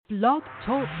Blog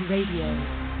Talk Radio.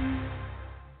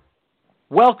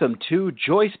 Welcome to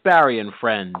Joyce Barry and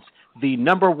Friends, the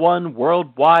 #1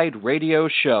 worldwide radio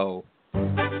show. The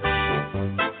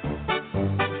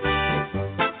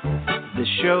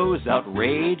show's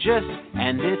outrageous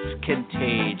and it's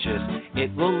contagious.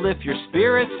 It will lift your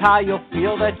spirits high, you'll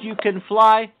feel that you can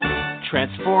fly.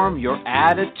 Transform your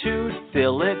attitude,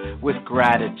 fill it with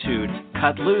gratitude.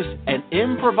 Cut loose and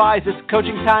improvise. It's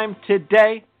coaching time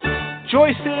today.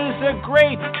 Joyce is a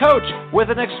great coach with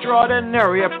an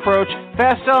extraordinary approach.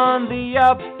 Fast on the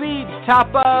upbeat, top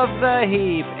of the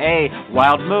heap. A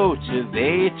wild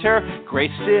motivator,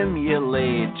 great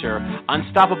stimulator.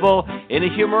 Unstoppable in a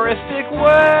humoristic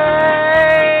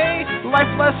way.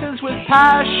 Life lessons with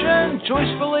passion,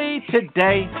 joyfully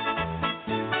today.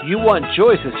 You want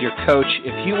Joyce as your coach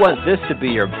if you want this to be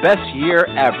your best year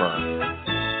ever.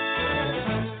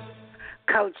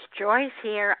 Coach Joyce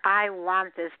here. I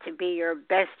want this to be your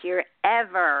best year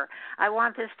ever. I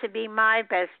want this to be my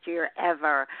best year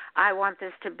ever. I want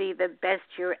this to be the best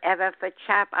year ever for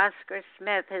Chap Oscar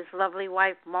Smith, his lovely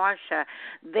wife Marcia,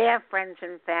 their friends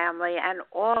and family, and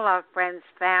all our friends,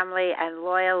 family, and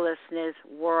loyal listeners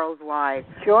worldwide.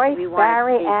 Joyce,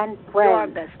 Barry, and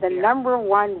Friends, the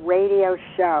 #1 radio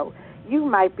show. You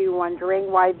might be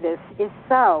wondering why this is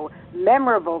so.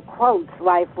 Memorable quotes,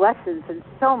 life lessons, and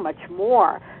so much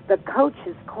more. The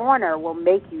Coach's Corner will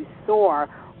make you soar.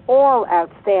 All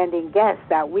outstanding guests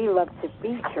that we love to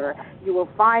feature. You will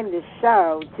find this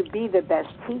show to be the best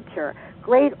teacher.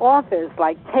 Great authors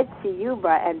like Tetsi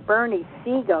Yuba and Bernie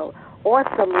Siegel.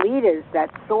 Awesome leaders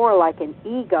that soar like an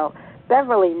eagle.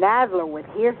 Beverly Nadler with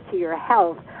Here's to Your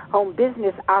Health. Home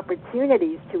business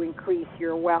opportunities to increase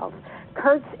your wealth.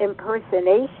 Kurt's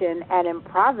impersonation and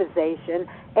improvisation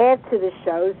add to the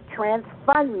show's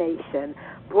transformation,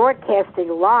 broadcasting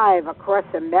live across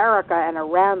America and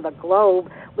around the globe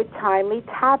with timely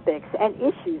topics and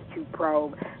issues to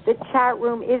probe. The chat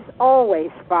room is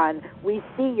always fun. We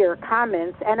see your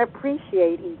comments and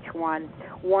appreciate each one.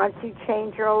 Want to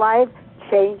change your life?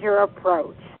 Change your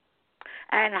approach.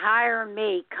 And hire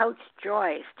me, Coach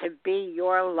Joyce, to be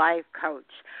your life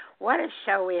coach. What a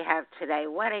show we have today.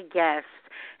 What a guest.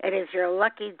 It is your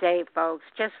lucky day, folks,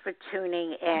 just for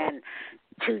tuning in.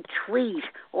 To tweet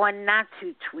or not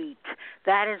to tweet?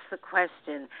 That is the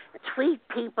question. Tweet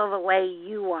people the way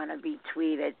you want to be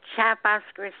tweeted. Chap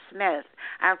Oscar Smith,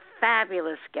 our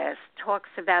fabulous guest, talks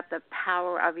about the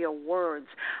power of your words.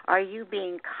 Are you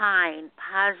being kind,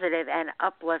 positive, and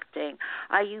uplifting?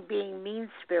 Are you being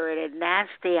mean-spirited,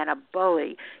 nasty, and a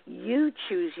bully? You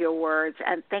choose your words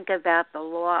and think about the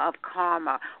law of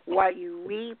karma. What you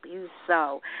reap, you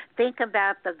sow. Think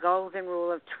about the golden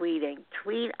rule of tweeting.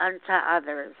 Tweet unto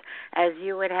others as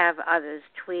you would have others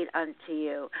tweet unto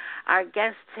you. Our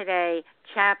guest today,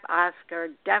 Chap Oscar,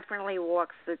 definitely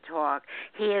walks the talk.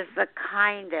 He is the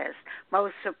kindest,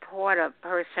 most supportive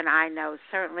person I know,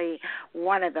 certainly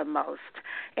one of the most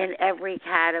in every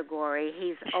category.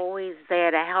 He's always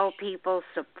there to help people,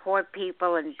 support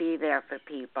people, and be there for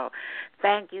people.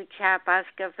 Thank you, Chap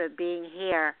Oscar, for being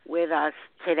here with us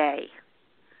today.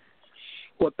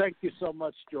 Well, thank you so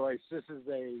much, Joyce. This is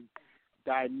a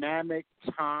dynamic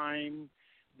time,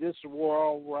 this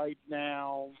world right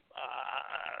now,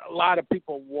 a lot of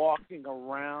people walking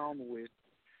around with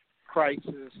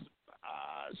crisis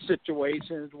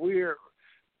situations.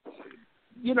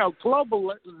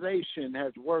 Globalization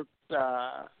has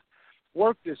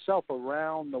worked itself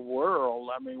around the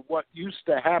world. I mean, what used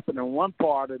to happen in one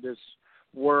part of this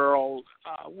world,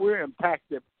 we're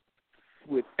impacted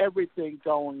with everything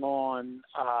going on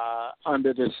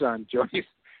under the sun, Joyce.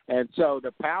 And so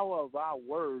the power of our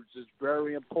words is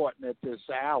very important at this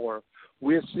hour.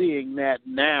 We're seeing that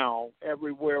now.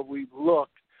 Everywhere we look,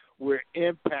 we're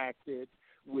impacted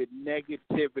with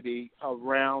negativity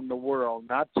around the world,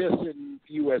 not just in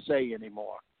USA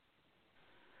anymore.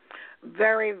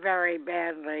 Very, very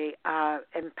badly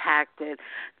impacted.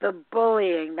 The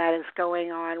bullying that is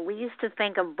going on. We used to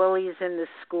think of bullies in the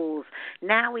schools.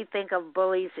 Now we think of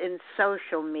bullies in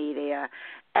social media.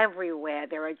 Everywhere.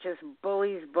 There are just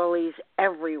bullies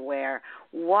everywhere.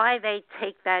 Why they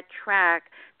take that track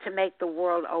to make the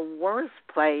world a worse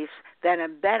place than a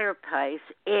better place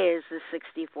is the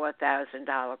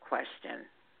 $64,000 question.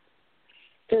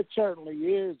 It certainly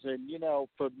is. And,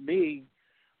 for me,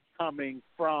 coming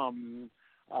from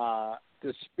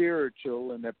the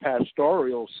spiritual and the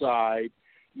pastoral side,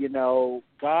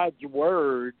 God's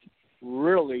word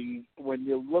really, when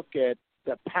you look at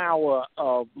the power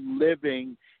of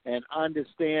living and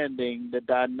understanding the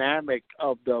dynamic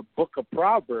of the book of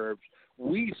Proverbs,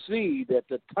 we see that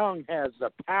the tongue has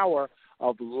the power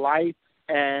of life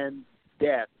and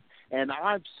death. And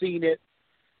I've seen it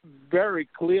very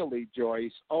clearly,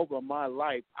 Joyce, over my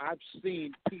life. I've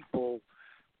seen people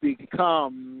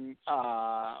become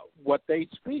what they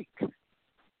speak.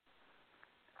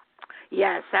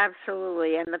 Yes,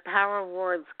 absolutely. And the power of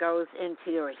words goes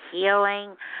into your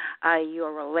healing,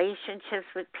 your relationships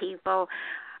with people.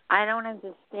 I don't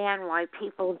understand why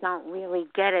people don't really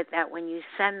get it, that when you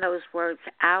send those words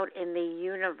out in the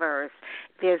universe,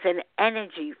 there's an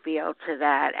energy field to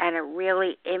that, and it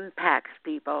really impacts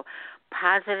people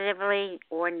positively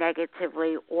or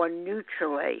negatively or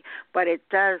neutrally. But it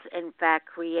does, in fact,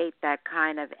 create that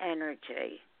kind of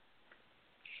energy.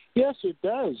 Yes, it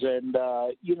does. And,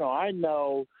 I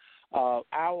know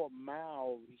our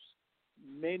mouths,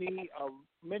 many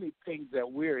things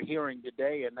that we're hearing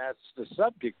today, and that's the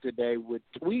subject today with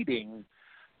tweeting,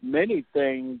 many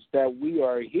things that we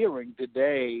are hearing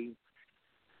today,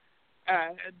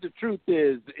 the truth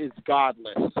is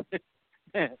godless.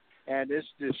 And it's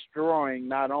destroying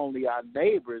not only our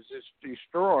neighbors, it's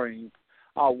destroying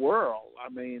our world. I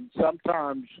mean,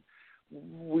 sometimes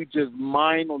we just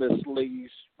mindlessly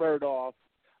spurt off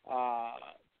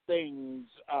things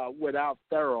without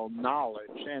thorough knowledge,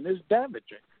 and it's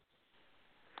damaging.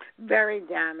 Very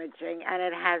damaging, and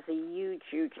it has a huge,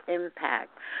 huge impact.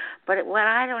 But what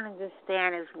I don't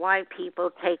understand is why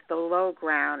people take the low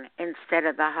ground instead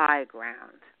of the high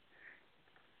ground.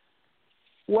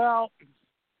 Well,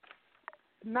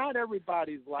 not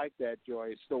everybody's like that,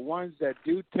 Joyce. The ones that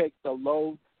do take the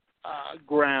low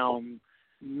ground,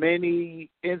 many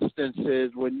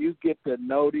instances when you get to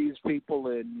know these people,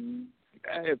 and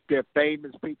if they're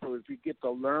famous people, if you get to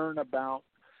learn about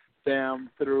them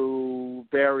through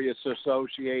various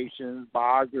associations,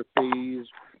 biographies,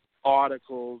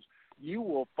 articles, you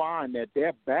will find that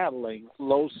they're battling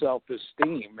low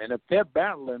self-esteem. And if they're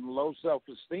battling low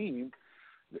self-esteem,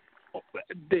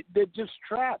 they're just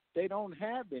trapped. They don't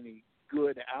have any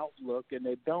good outlook, and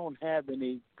they don't have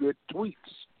any good tweets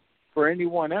for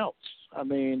anyone else. I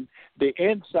mean, the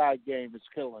inside game is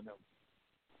killing them.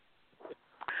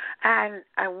 And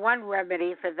one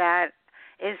remedy for that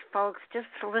is, folks, just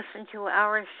to listen to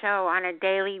our show on a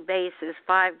daily basis,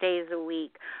 5 days a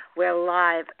week. We're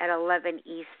live at 11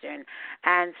 Eastern.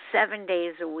 And 7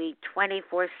 days a week,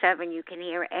 24/7, you can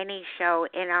hear any show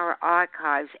in our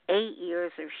archives. 8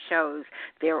 years of shows.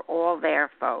 They're all there,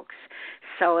 folks.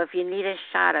 So if you need a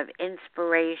shot of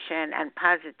inspiration and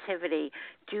positivity,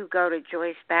 do go to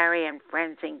Joyce Barry and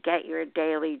Friends and get your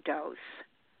daily dose.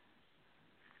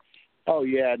 Oh,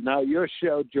 yeah. Now, your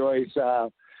show, Joyce,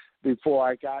 before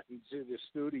I got into the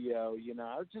studio,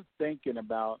 I was just thinking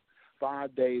about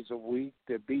 5 days a week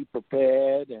to be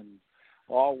prepared and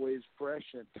always fresh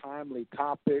and timely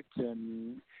topics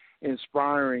and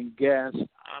inspiring guests.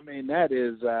 I mean, that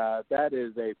is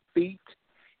a feat.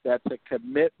 That's a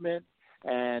commitment.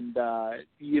 And,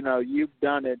 you've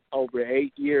done it over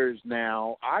 8 years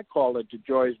now. I call it the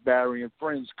Joyce Barry and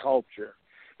Friends culture.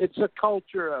 It's a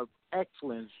culture of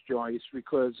excellence, Joyce,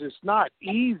 because it's not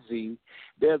easy.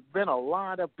 There's been a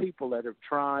lot of people that have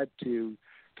tried to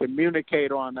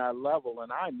communicate on that level,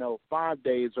 and I know 5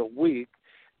 days a week,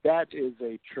 that is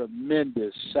a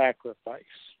tremendous sacrifice.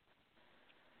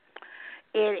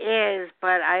 It is,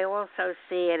 but I also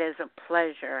see it as a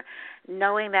pleasure.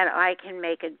 Knowing that I can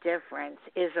make a difference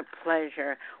is a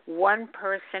pleasure. One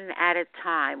person at a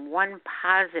time, one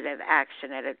positive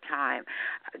action at a time,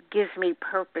 gives me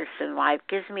purpose in life,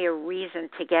 gives me a reason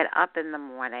to get up in the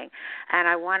morning. And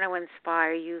I want to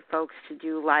inspire you folks to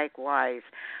do likewise.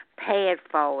 Pay it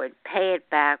forward, pay it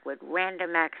back with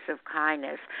random acts of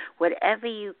kindness. Whatever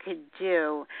you could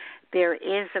do, there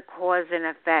is a cause and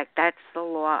effect. That's the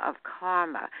law of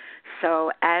karma.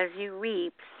 So as you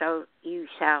reap, so you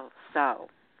shall sow.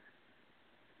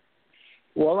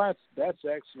 Well, that's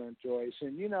excellent, Joyce.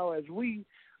 And, as we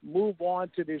move on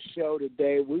to this show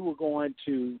today, we were going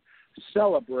to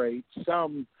celebrate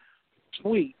some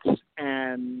tweets.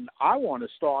 And I want to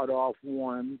start off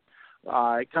one.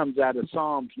 It comes out of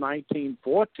Psalms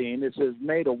 19:14. It says,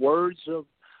 "May the words of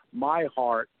my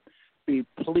heart be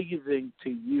pleasing to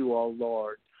you, O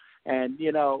Lord." And,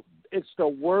 it's the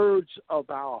words of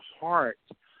our heart.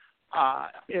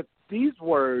 If these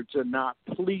words are not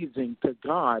pleasing to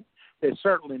God, they're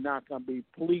certainly not going to be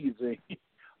pleasing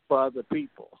for other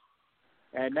people.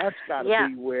 And that's got to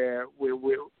be where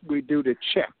we do the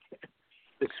check,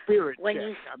 the spirit when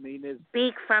check. You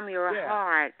speak from your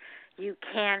heart, you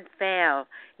can't fail.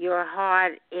 Your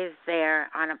heart is there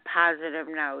on a positive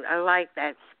note. I like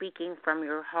that, speaking from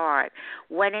your heart.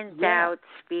 When in doubt,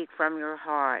 speak from your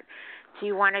heart. Do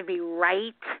you want to be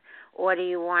right, or do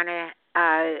you want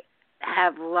to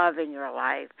have love in your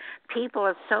life. People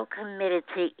are so committed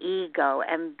to ego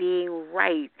and being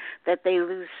right that they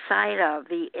lose sight of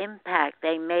the impact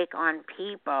they make on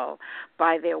people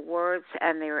by their words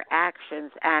and their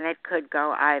actions, and it could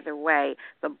go either way.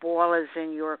 The ball is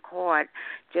in your court,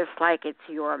 just like it's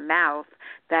your mouth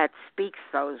that speaks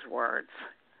those words.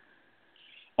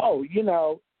 Oh,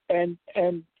 and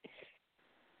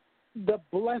the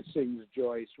blessings,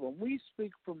 Joyce, when we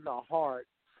speak from the heart,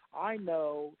 I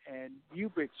know, and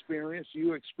you experience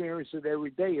it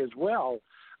every day as well.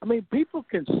 I mean, people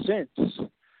can sense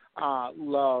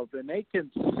love, and they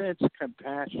can sense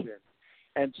compassion.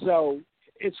 And so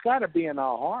it's got to be in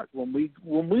our heart. When we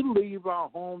leave our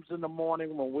homes in the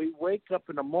morning, when we wake up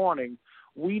in the morning,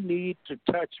 we need to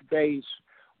touch base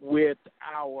with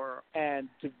and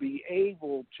to be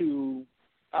able to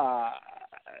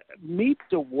meet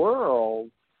the world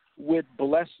with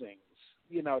blessings.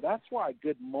 That's why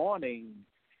good morning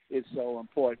is so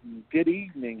important. Good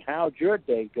evening. How's your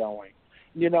day going?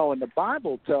 And the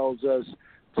Bible tells us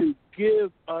to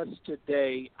give us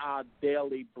today our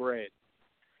daily bread.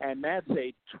 And that's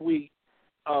a tweet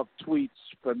of tweets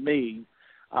for me.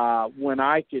 When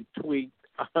I could tweet,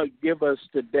 give us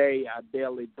today our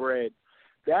daily bread,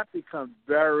 that becomes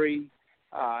very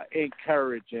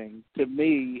encouraging to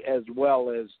me as well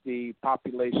as the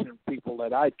population of people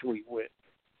that I tweet with.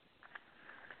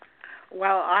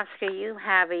 Well, Oscar, you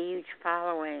have a huge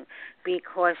following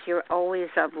because you're always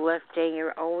uplifting,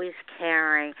 you're always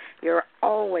caring, you're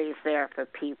always there for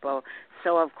people.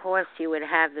 So, of course, you would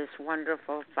have this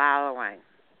wonderful following.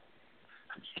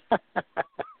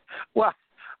 Well,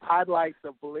 I'd like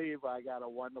to believe I got a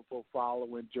wonderful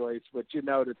following, Joyce. But,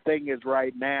 the thing is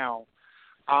right now,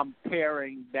 I'm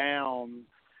paring down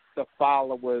the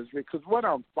followers because what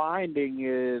I'm finding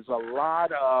is a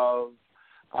lot of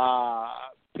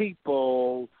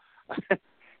people,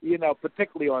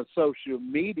 particularly on social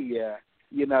media,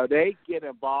 they get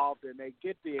involved and they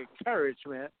get the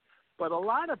encouragement, but a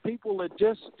lot of people are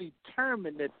just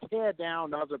determined to tear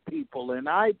down other people, and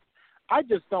I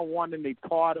just don't want any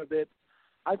part of it.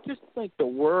 I just think the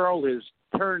world is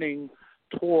turning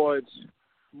towards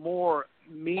more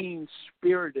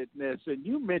mean-spiritedness, and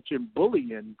you mentioned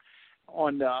bullying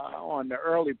on the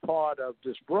early part of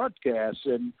this broadcast,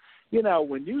 and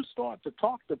when you start to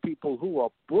talk to people who are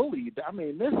bullied, I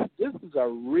mean, this is a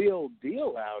real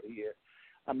deal out here.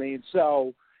 I mean,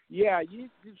 so yeah,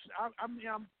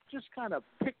 I'm just kind of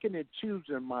picking and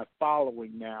choosing my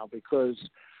following now because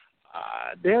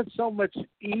there's so much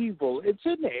evil. It's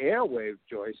in the airwaves,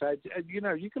 Joyce.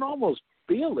 You can almost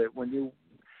feel it when you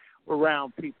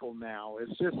around people now.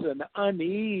 It's just an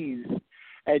unease,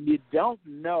 and you don't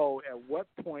know at what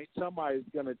point somebody's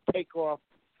going to take off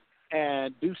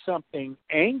and do something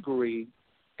angry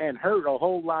and hurt a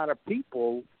whole lot of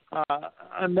people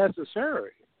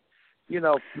unnecessary,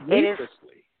 needlessly.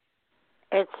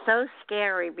 It's so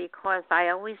scary because I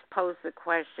always pose the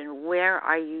question, where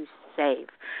are you safe?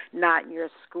 Not in your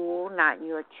school, not in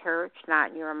your church,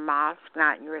 not in your mosque,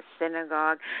 not in your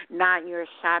synagogue, not in your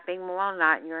shopping mall,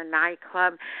 not in your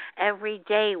nightclub. Every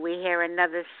day we hear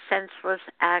another senseless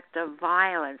act of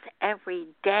violence. Every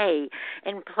day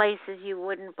in places you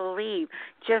wouldn't believe.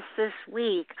 Just this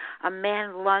week, a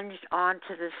man lunged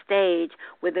onto the stage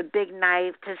with a big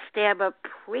knife to stab a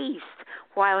priest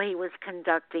while he was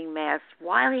conducting Mass.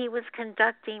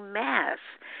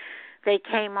 They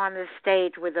came on the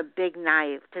stage with a big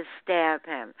knife to stab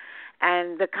him,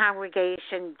 and the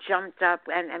congregation jumped up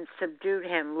and subdued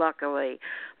him, luckily.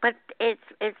 But it's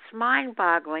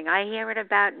mind-boggling. I hear it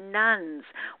about nuns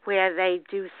where they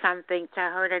do something to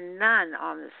hurt a nun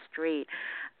on the street.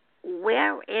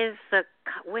 Where is the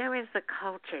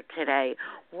culture today?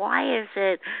 Why is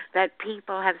it that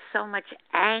people have so much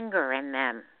anger in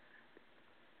them?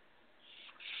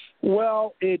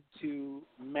 Well, into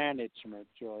management,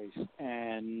 Joyce,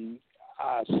 and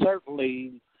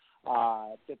certainly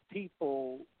the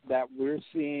people that we're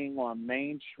seeing on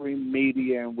mainstream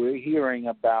media and we're hearing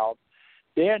about,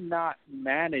 they're not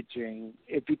managing.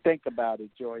 If you think about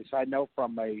it, Joyce, I know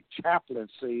from a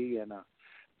chaplaincy and a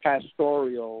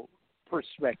pastoral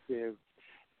perspective,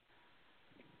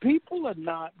 people are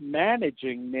not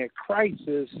managing their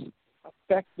crisis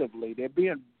effectively. They're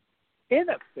being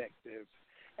ineffective.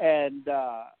 And,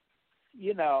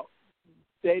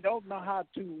 they don't know how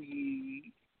to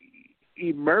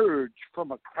emerge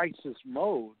from a crisis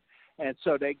mode. And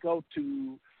so they go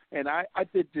to, and I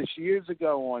did this years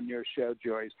ago on your show,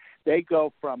 Joyce, they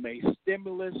go from a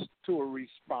stimulus to a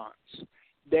response.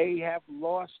 They have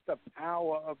lost the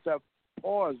power of the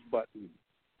pause button.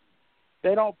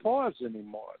 They don't pause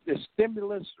anymore. The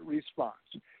stimulus response.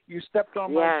 You stepped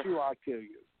on my shoe, I'll kill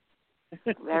you.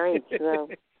 Very true.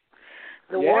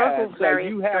 The world is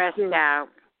very stressed out.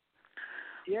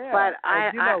 Yeah. But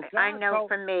I know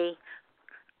for me,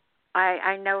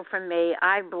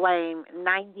 I blame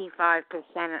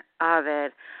 95% of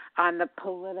it on the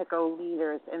political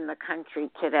leaders in the country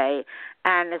today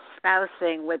and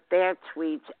espousing with their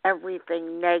tweets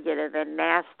everything negative and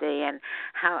nasty and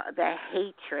how the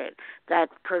hatred that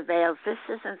prevails. This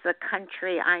isn't the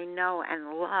country I know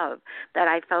and love, that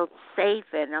I felt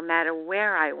safe in no matter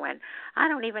where I went. I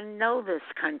don't even know this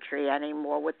country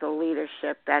anymore with the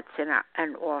leadership that's in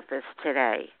office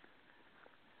today.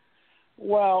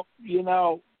 Well,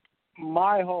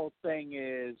 my whole thing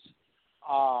is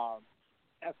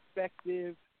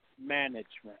effective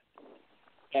management,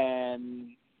 and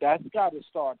that's got to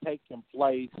start taking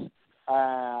place.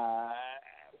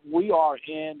 We are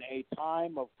in a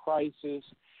time of crisis,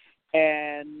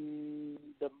 and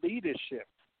the leadership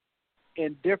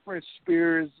in different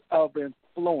spheres of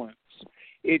influence.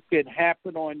 It could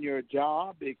happen on your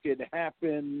job. It could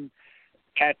happen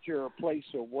at your place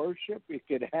of worship. It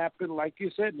could happen, like you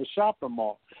said, in the shopping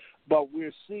mall. But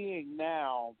we're seeing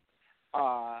now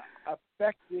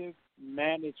effective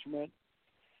management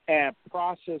and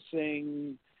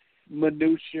processing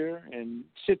minutia and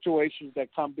situations that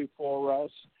come before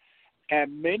us.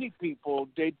 And many people,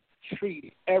 they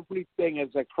treat everything as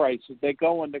a crisis. They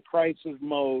go into crisis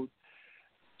mode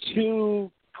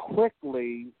too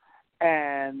quickly,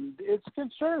 and it's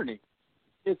concerning.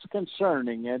 It's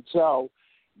concerning. And so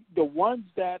the ones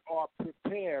that are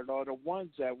prepared are the ones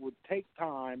that would take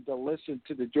time to listen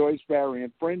to the Joyce Barry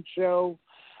and Friends show.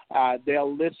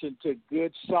 They'll listen to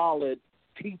good, solid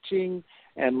teaching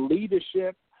and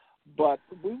leadership. But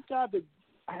we've got to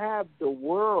have the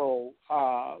world,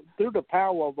 through the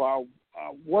power of our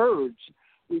words,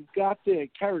 we've got to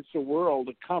encourage the world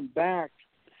to come back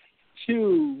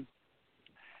to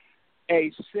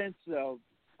a sense of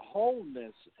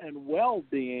wholeness and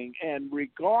well-being and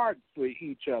regard for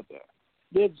each other.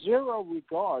 There's zero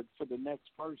regard for the next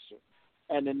person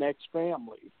and the next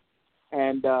family.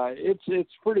 And it's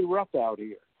pretty rough out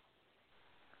here.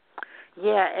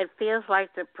 Yeah, it feels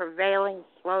like the prevailing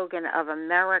slogan of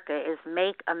America is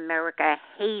make America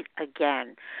hate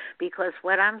again, because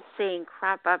what I'm seeing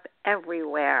crop up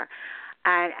everywhere,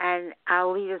 and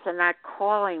our leaders are not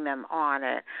calling them on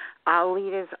it. Our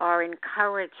leaders are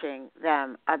encouraging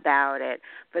them about it.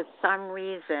 For some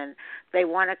reason, they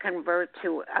want to convert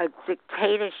to a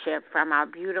dictatorship from our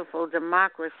beautiful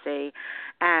democracy,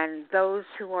 and those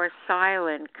who are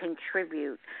silent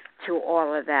contribute to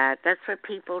all of that. That's what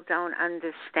people don't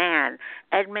understand.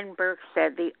 Edmund Burke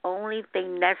said the only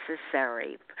thing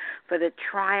necessary for the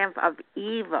triumph of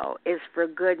evil is for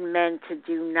good men to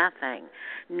do nothing.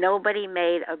 Nobody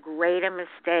made a greater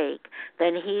mistake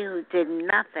than he who did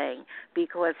nothing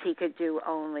because he could do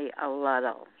only a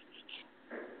little.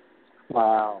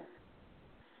 Wow.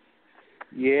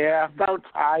 Yeah. Vote.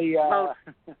 Go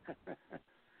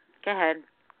ahead.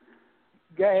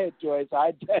 Go ahead, Joyce.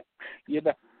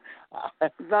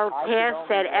 Voltaire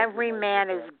said every man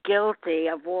is guilty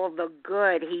of all the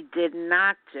good he did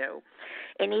not do.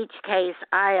 In each case,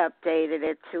 I updated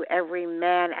it to every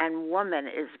man and woman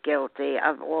is guilty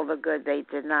of all the good they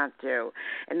did not do.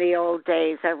 In the old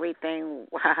days, everything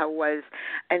was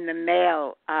in the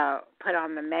mail, put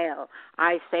on the mail.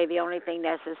 I say the only thing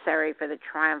necessary for the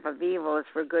triumph of evil is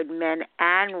for good men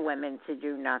and women to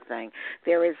do nothing.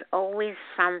 There is always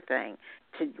something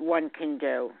one can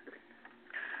do.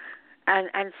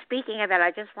 And speaking of that, I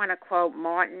just want to quote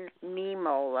Martin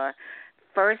Niemöller.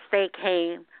 First they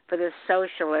came for the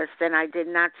socialists, and I did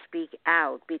not speak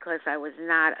out because I was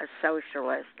not a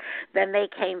socialist. Then they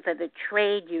came for the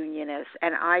trade unionists,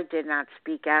 and I did not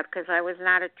speak out because I was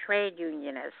not a trade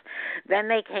unionist. Then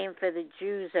they came for the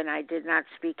Jews, and I did not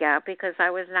speak out because I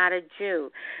was not a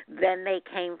Jew. Then they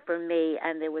came for me,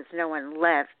 and there was no one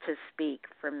left to speak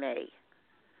for me.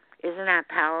 Isn't that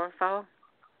powerful?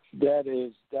 That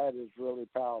is really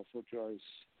powerful, Joyce.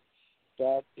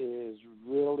 That is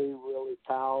really, really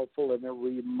powerful, and it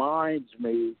reminds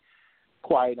me,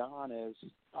 quite honest,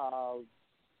 of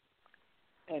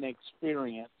an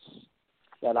experience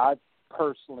that I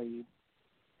personally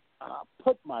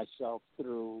put myself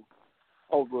through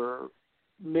over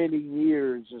many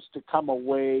years, is to come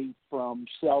away from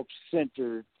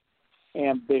self-centered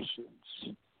ambitions.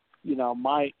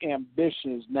 My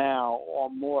ambitions now are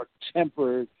more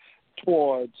tempered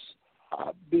towards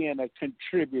being a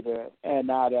contributor and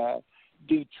not a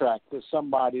detractor,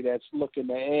 somebody that's looking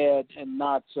to add and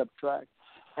not subtract.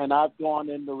 And I've gone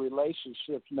into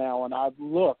relationships now, and I've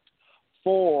looked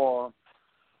for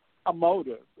a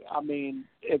motive. I mean,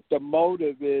 if the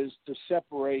motive is to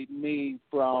separate me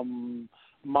from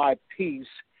my peace,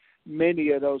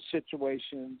 many of those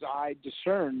situations I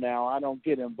discern now I don't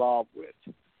get involved with.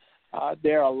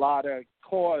 There are a lot of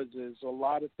causes, a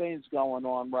lot of things going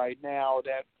on right now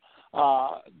that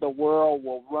the world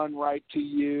will run right to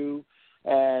you.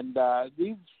 And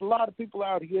there's a lot of people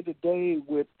out here today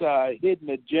with hidden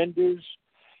agendas,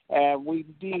 and we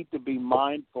need to be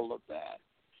mindful of that.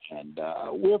 And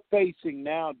we're facing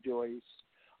now, Joyce,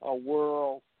 a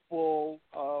world full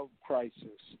of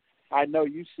crisis. I know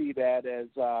you see that as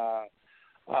a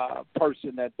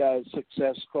person that does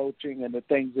success coaching and the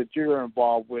things that you're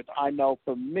involved with. I know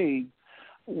for me,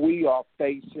 we are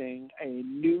facing a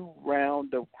new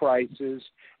round of crisis.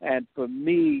 And for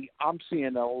me, I'm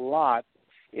seeing a lot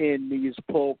in these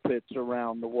pulpits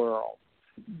around the world.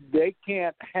 They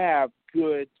can't have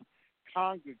good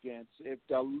congregants if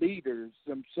the leaders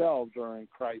themselves are in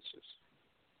crisis.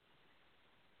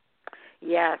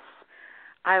 Yes.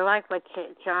 I like what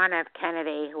John F.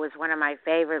 Kennedy, who was one of my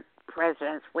favorite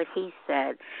presidents, what he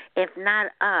said, if not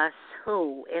us,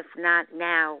 who? If not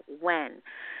now, when?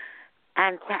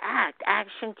 And to act.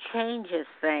 Action changes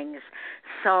things.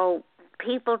 So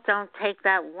people don't take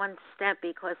that one step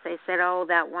because they said, oh,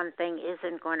 that one thing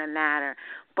isn't going to matter.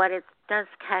 But it does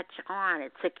catch on.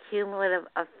 It's a cumulative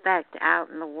effect out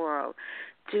in the world.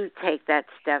 Do take that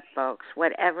step, folks,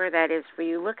 whatever that is for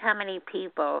you. Look how many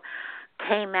people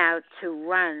came out to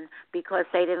run because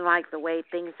they didn't like the way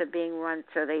things are being run,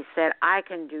 so they said, I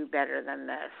can do better than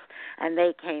this, and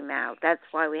they came out. That's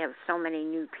why we have so many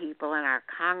new people in our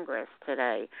Congress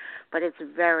today, but it's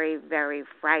very, very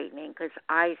frightening because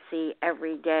I see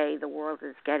every day the world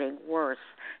is getting worse,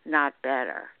 not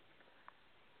better.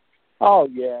 Oh,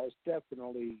 yeah, it's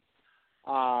definitely.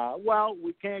 Well,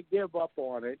 we can't give up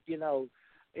on it. You know,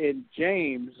 in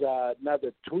James,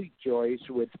 another tweet, Joyce,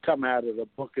 would come out of the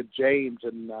book of James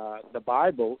in the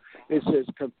Bible. It says,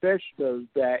 confess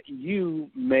that you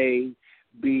may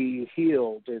be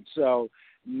healed. And so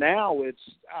now it's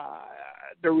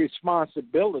the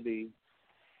responsibility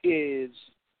is,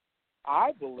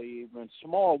 I believe, in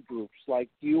small groups like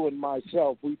you and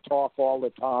myself. We talk all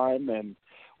the time and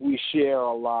we share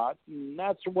a lot. And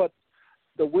that's what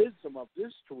the wisdom of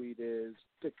this tweet is,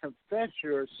 to confess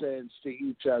your sins to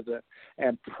each other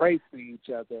and pray for each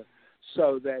other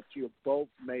so that you both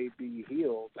may be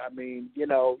healed. I mean, you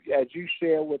know, as you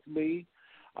share with me,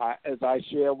 as I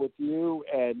share with you,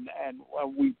 and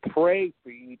when we pray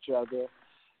for each other,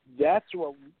 that's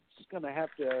what's going to have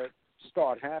to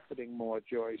start happening more,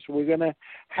 Joyce. We're going to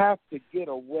have to get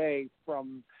away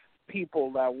from people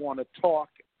that want to talk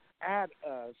at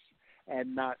us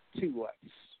and not to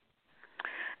us.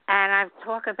 And I've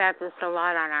talked about this a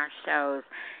lot on our shows.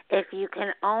 If you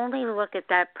can only look at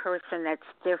that person that's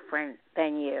different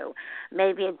than you,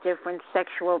 maybe a different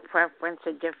sexual preference,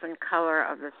 a different color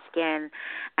of the skin,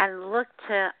 and look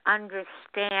to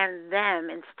understand them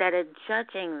instead of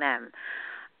judging them.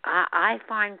 I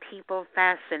find people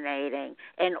fascinating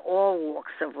in all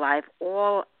walks of life,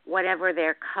 whatever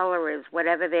their color is,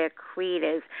 whatever their creed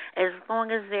is, as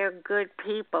long as they're good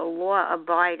people,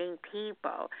 law-abiding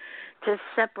people. To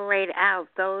separate out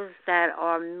those that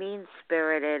are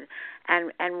mean-spirited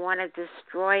and want to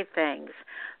destroy things.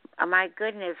 My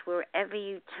goodness, wherever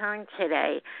you turn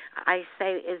today, I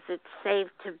say, is it safe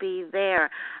to be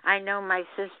there? I know my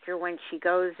sister, when she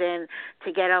goes in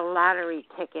to get a lottery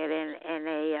ticket in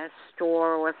a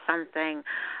store or something,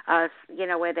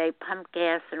 where they pump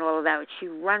gas and all of that, she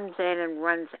runs in and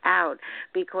runs out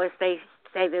because they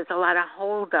say there's a lot of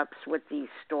holdups with these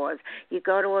stores. You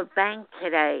go to a bank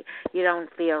today, you don't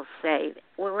feel safe.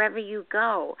 Wherever you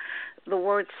go, the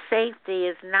word safety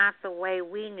is not the way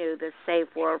we knew the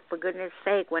safe word. For goodness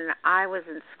sake, when I was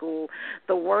in school,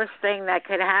 the worst thing that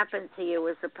could happen to you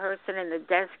was the person in the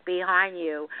desk behind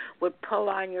you would pull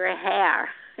on your hair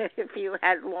if you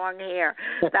had long hair.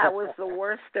 That was the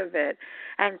worst of it.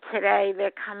 And today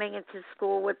they're coming into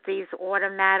school with these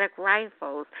automatic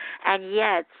rifles. And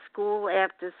yet, school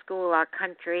after school, our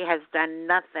country has done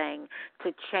nothing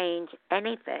to change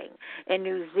anything. In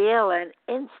New Zealand,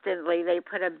 instantly they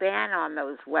put a ban on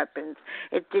those weapons.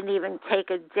 It didn't even take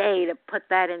a day to put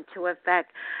that into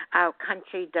effect. Our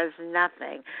country does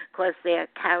nothing because they're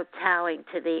kowtowing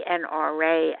to the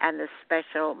NRA and the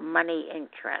special money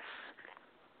interests.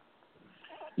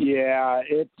 Yeah,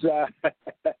 it's that's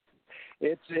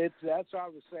what I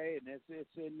was saying.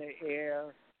 It's in the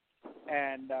air,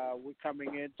 and we're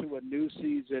coming into a new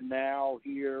season now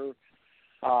here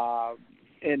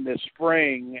in the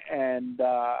spring. And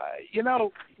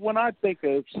when I think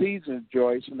of seasons,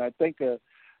 Joyce, and I think of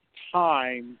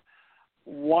time,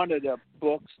 one of the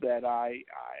books that I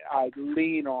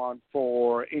lean on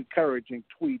for encouraging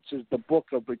tweets is the book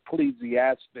of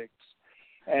Ecclesiastes.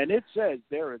 And it says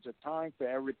there is a time for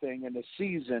everything and a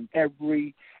season,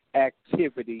 every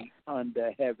activity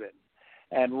under heaven.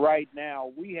 And right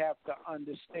now we have to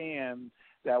understand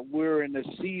that we're in a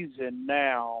season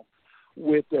now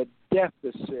with a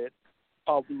deficit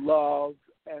of love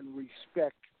and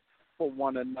respect for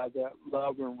one another,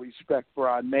 love and respect for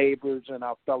our neighbors and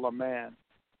our fellow man.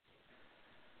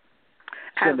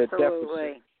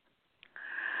 Absolutely.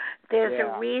 There's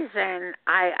a reason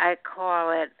I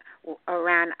call it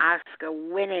around Oscar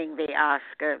winning the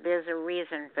Oscar. There's a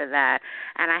reason for that.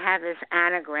 And I have this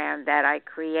anagram that I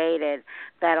created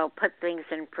that'll put things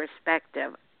in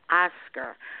perspective.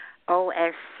 Oscar,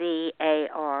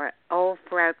 OSCAR, O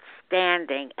for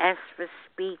outstanding, S for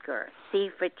speaker, C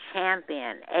for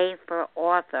champion, A for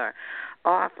author,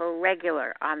 R for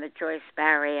regular on the Joyce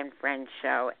Barry and Friends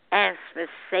show, S for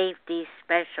safety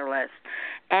specialist,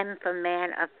 M for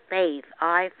man of faith,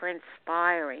 I for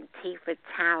inspiring, T for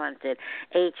talented,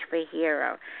 H for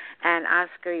hero. And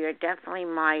Oscar, you're definitely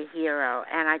my hero.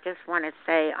 And I just want to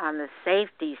say on the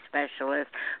safety specialist,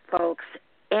 folks,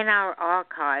 in our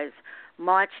archives,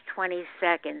 March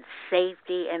 22nd,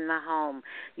 Safety in the Home.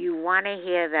 You want to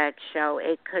hear that show.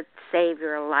 It could save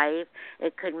your life.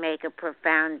 It could make a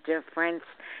profound difference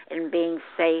in being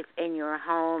safe in your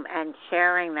home and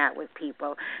sharing that with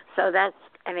people. So that's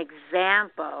an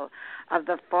example of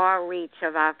the far reach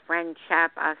of our friend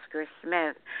Chap Oscar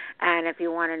Smith. And if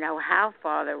you want to know how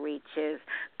far the reach is,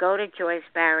 go to Joyce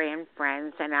Barry and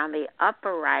Friends, and on the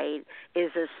upper right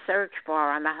is a search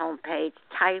bar on the homepage.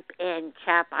 Type in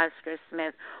Chap Oscar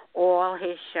Smith. All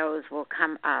his shows will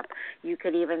come up. You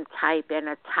could even type in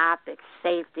a topic,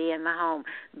 safety in the home.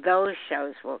 Those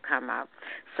shows will come up.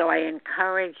 So I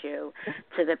encourage you,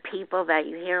 to the people that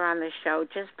you hear on the show,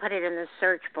 just put it in the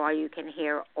search bar. You can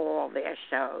hear all their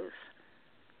shows.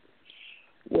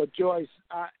 Well, Joyce,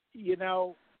 I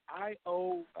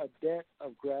owe a debt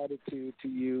of gratitude to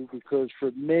you because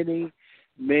for many,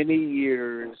 many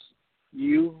years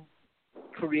you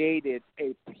created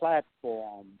a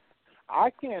platform. I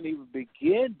can't even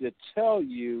begin to tell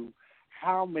you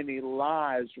how many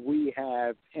lives we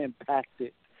have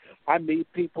impacted. I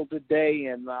meet people today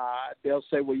and they'll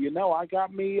say, well, I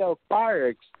got me a fire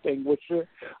extinguisher,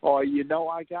 or,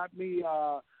 I got me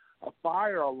a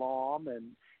fire alarm.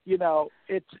 And,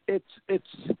 it's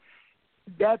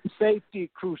that safety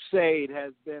crusade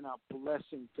has been a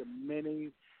blessing to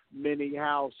many, many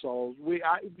households. We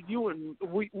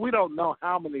don't know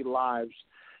how many lives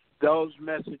those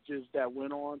messages that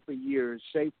went on for years,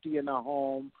 safety in the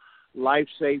home, life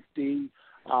safety,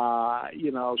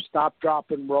 stop,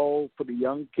 drop, and roll for the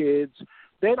young kids.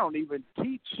 They don't even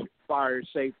teach fire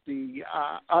safety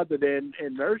other than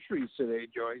in nurseries today,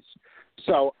 Joyce.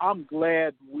 So I'm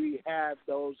glad we have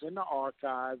those in the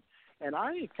archive, and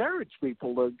I encourage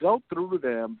people to go through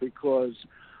them because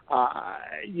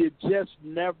you just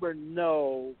never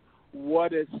know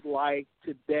what it's like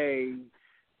today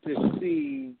to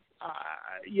see,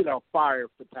 fire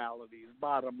fatalities.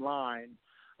 Bottom line,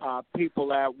 people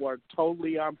that were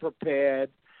totally unprepared.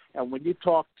 And when you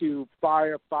talk to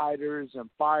firefighters and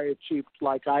fire chiefs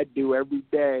like I do every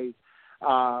day,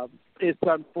 it's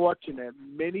unfortunate.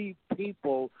 Many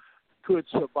people could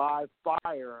survive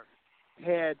fire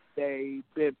had they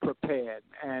been prepared.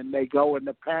 And they go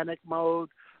into panic mode,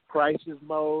 crisis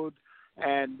mode,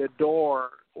 and the door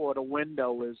or the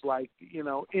window is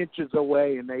inches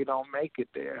away and they don't make it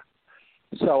there.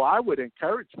 So I would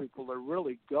encourage people to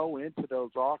really go into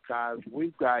those archives.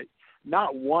 We've got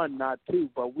not one, not two,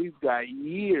 but we've got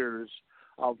years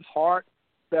of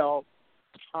heartfelt,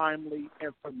 timely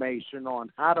information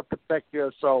on how to protect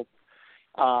yourself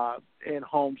in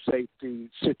home safety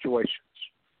situations.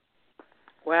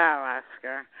 Wow,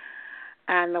 Oscar.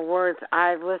 And the words,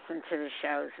 I've listened to the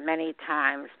shows many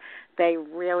times. They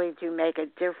really do make a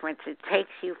difference. It takes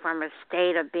you from a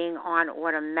state of being on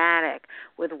automatic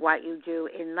with what you do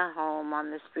in the home,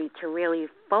 on the street, to really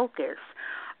focus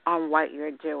on what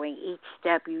you're doing. Each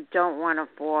step, you don't want to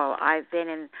fall. I've been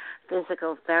in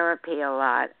physical therapy a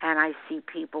lot, and I see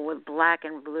people with black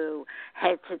and blue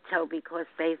head to toe because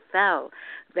they fell.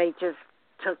 They just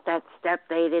took that step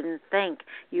they didn't think.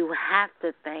 You have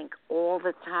to think all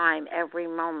the time, every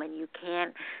moment. You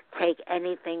can't take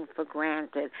anything for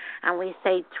granted. And we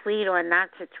say tweet or not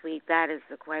to tweet, that is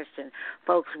the question.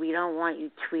 Folks, we don't want you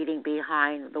tweeting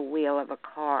behind the wheel of a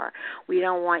car. We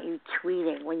don't want you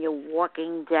tweeting when you're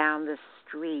walking down the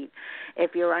street,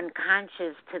 if you're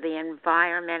unconscious to the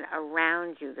environment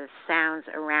around you, the sounds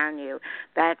around you,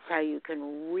 that's how you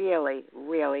can really,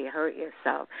 really hurt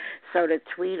yourself. So to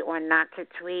tweet or not to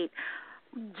tweet,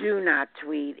 do not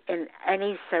tweet in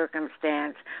any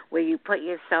circumstance where you put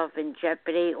yourself in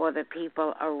jeopardy or the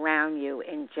people around you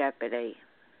in jeopardy.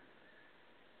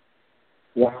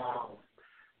 Wow.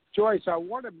 Joyce, I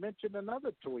want to mention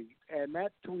another tweet, and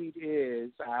that tweet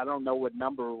is, I don't know what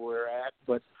number we're at,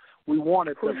 but we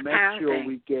wanted to make sure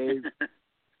we gave.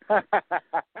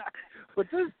 But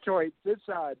this tweet,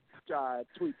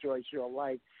 Joyce, you'll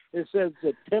like, it says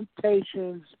the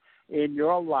temptations in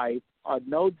your life are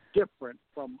no different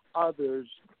from others'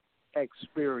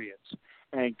 experience,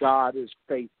 and God is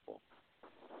faithful.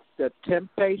 The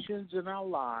temptations in our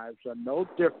lives are no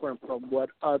different from what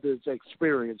others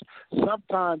experience.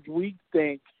 Sometimes we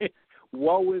think,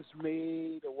 woe is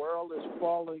me, the world is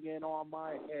falling in on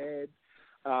my head,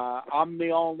 I'm the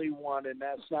only one, and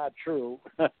that's not true.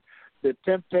 The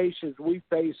temptations we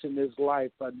face in this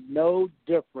life are no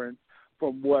different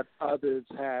from what others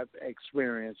have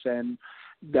experienced. And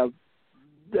the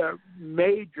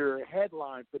major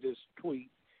headline for this tweet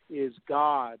is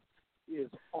God is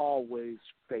always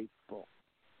faithful.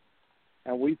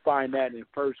 And we find that in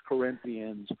 1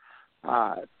 Corinthians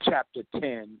chapter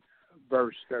 10,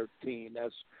 verse 13.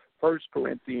 That's 1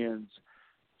 Corinthians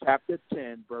chapter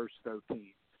 10, verse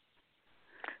 13.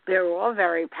 They're all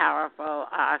very powerful,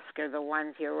 Oscar, the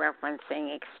ones you're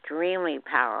referencing, extremely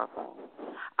powerful.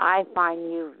 I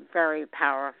find you very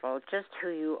powerful, just who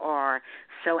you are.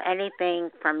 So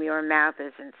anything from your mouth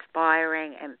is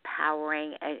inspiring,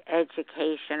 empowering,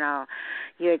 educational.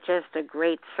 You're just a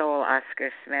great soul,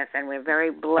 Oscar Smith, and we're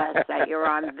very blessed that you're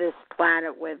on this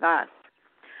planet with us.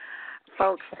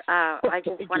 Folks, I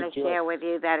just want to share with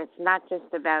you that it's not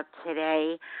just about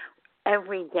today.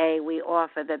 Every day we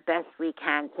offer the best we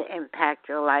can to impact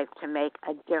your life, to make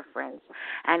a difference.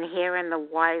 And hearing the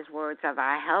wise words of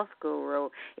our health guru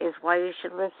is why you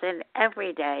should listen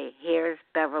every day. Here's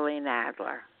Beverly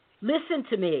Nadler. Listen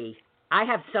to me. I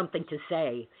have something to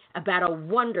say about a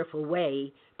wonderful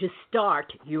way to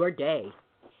start your day.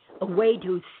 A way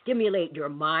to stimulate your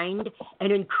mind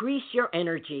and increase your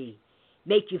energy.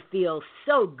 Make you feel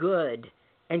so good.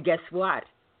 And guess what?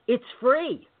 It's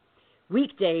free.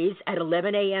 Weekdays at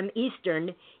 11 a.m.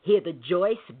 Eastern, hear the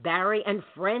Joyce, Barry, and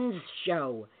Friends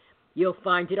show. You'll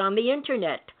find it on the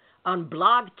Internet, on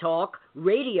Blog Talk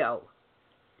Radio.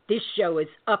 This show is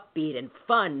upbeat and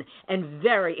fun and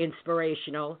very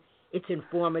inspirational. It's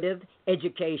informative,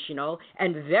 educational,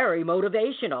 and very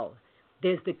motivational.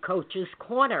 There's the Coach's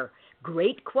Corner,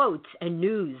 great quotes and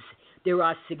news. There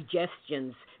are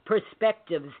suggestions,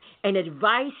 perspectives, and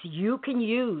advice you can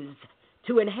use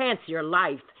to enhance your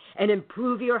life and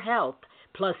improve your health,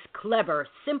 plus clever,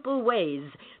 simple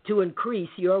ways to increase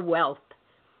your wealth.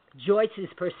 Joyce's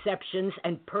perceptions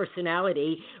and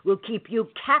personality will keep you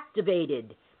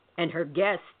captivated, and her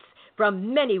guests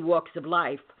from many walks of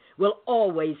life will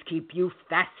always keep you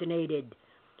fascinated.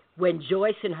 When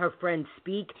Joyce and her friends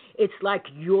speak, it's like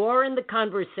you're in the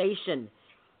conversation.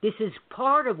 This is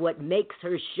part of what makes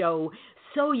her show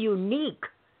so unique,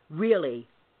 really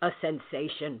a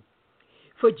sensation.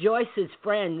 For Joyce's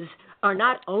friends are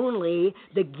not only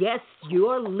the guests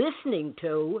you're listening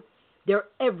to, they're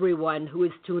everyone who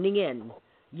is tuning in.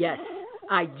 Yes,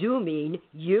 I do mean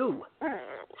you.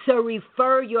 So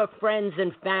refer your friends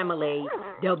and family.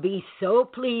 They'll be so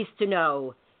pleased to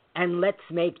know. And let's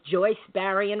make Joyce,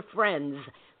 Barry, and Friends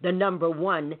the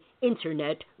 #1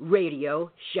 Internet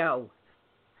radio show.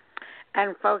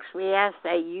 And, folks, we ask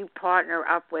that you partner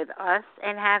up with us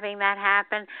in having that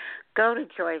happen. Go to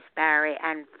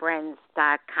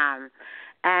JoyceBarryandFriends.com.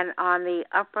 And on the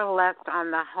upper left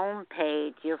on the home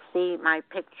page, you'll see my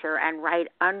picture, and right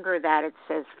under that it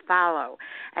says follow.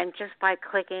 And just by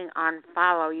clicking on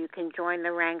follow, you can join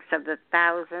the ranks of the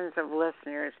thousands of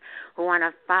listeners who want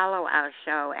to follow our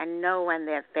show and know when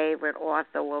their favorite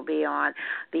author will be on,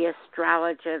 the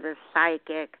astrologer, the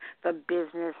psychic, the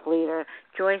business leader.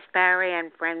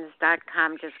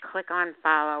 JoyceBarryandFriends.com. Just click on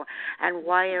follow. And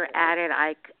while you're at it,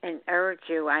 I encourage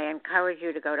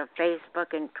you to go to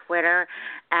Facebook and Twitter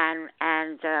and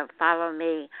follow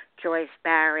me, Joyce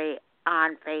Barry,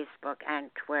 on Facebook and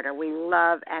Twitter. We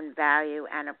love and value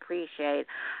and appreciate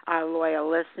our loyal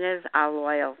listeners, our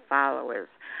loyal followers.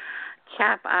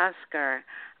 Chap Oscar,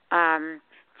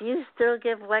 do you still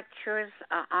give lectures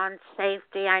on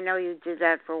safety? I know you did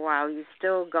that for a while. Are you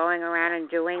still going around and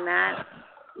doing that?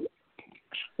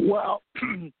 Well,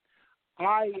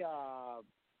 I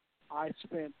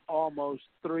spent almost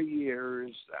 3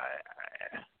 years.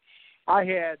 I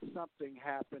had something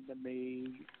happen to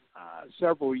me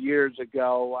several years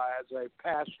ago as a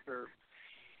pastor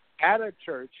at a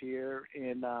church here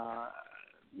in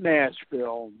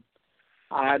Nashville.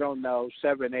 I don't know,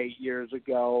 7, 8 years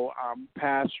ago. I'm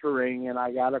pastoring, and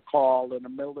I got a call in the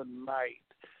middle of the night.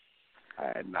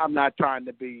 And I'm not trying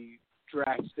to be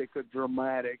drastic or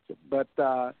dramatic, but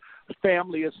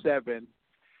family of 7,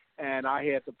 and I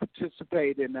had to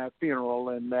participate in that funeral.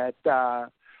 And that,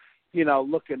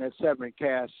 looking at 7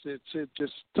 casts, it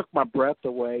just took my breath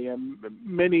away. And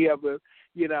many of the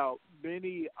young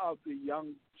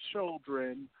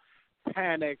children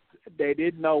panicked. They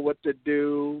didn't know what to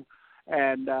do.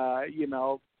 And,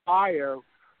 fire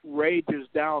rages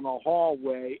down a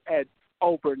hallway at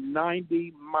over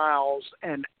 90 miles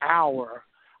an hour.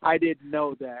 I didn't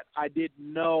know that. I didn't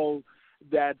know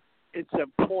that it's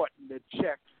important to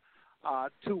check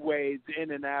 2 ways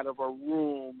in and out of a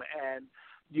room. And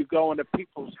you go into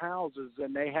people's houses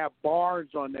and they have bars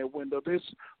on their window. This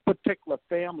particular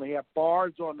family had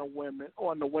bars on the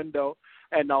window,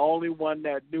 and the only one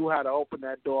that knew how to open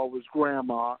that door was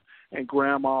Grandma, and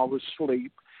Grandma was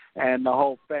asleep, and the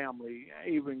whole family,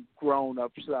 even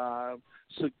grown-ups,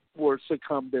 were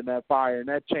succumbed in that fire, and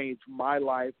that changed my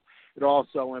life. It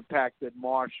also impacted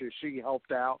Marcia. She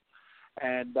helped out,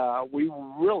 and we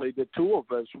really, the 2 of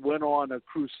us, went on a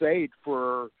crusade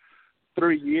for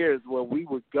 3 years where we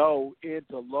would go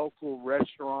into local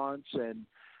restaurants and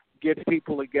get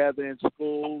people together in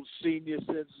schools, senior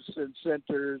citizen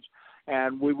centers,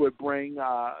 and we would bring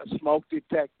smoke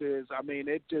detectors. I mean,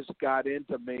 it just got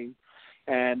into me.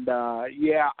 And,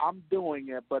 I'm doing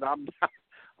it, but I'm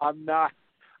not.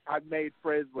 I've made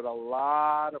friends with a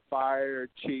lot of fire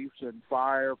chiefs and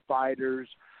firefighters.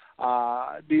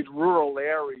 These rural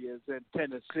areas in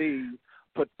Tennessee,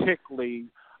 particularly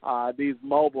these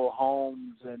mobile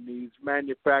homes and these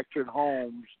manufactured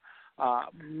homes,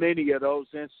 many of those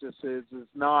instances is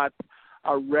not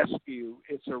a rescue,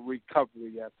 it's a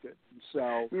recovery effort.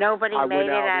 So nobody made it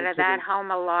out of that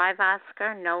home alive,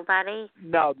 Oscar? Nobody?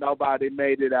 No, nobody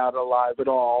made it out alive at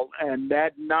all. And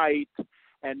that night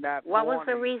and that What morning, was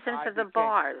the reason for the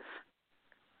bars?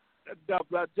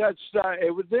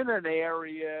 It was in an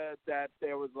area that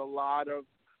there was a lot of,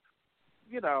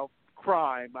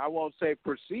 crime. I won't say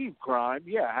perceived crime.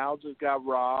 Yeah, houses got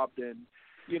robbed and,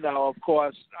 of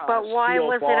course. But why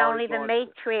was it only the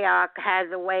matriarch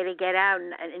has a way to get out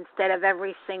instead of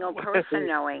every single person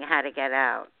knowing how to get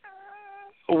out?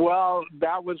 Well,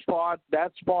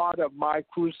 that's part of my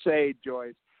crusade,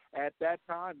 Joyce. At that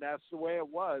time, that's the way it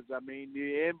was. I mean,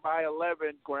 you're in by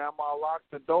 11, Grandma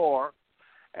locked the door,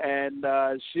 and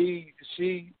she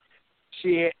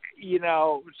had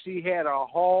a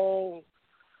whole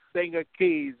thing of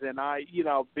keys, and I,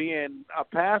 being a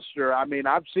pastor, I mean,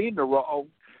 I've seen the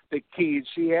keys.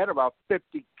 She had about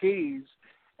 50 keys,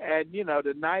 and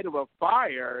the night of a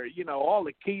fire, all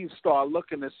the keys start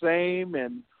looking the same,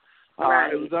 and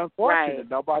it was unfortunate. Right.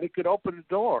 Nobody could open the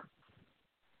door.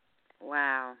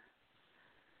 Wow.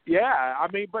 Yeah, I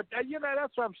mean, but that's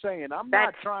what I'm saying. I'm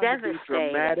not trying to be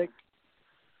dramatic.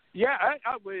 Yeah,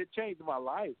 it changed my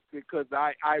life because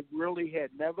I really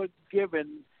had never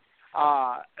given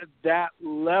that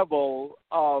level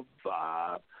of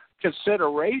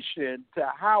consideration to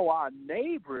how our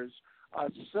neighbors are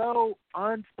so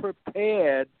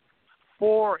unprepared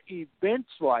for events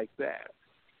like that.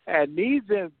 And these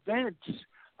events,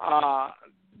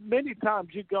 many times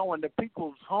you go into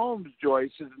people's homes,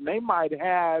 Joyce, and they might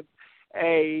have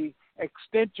a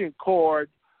extension cord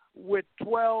with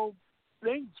 12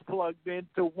 things plugged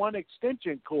into one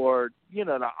extension cord.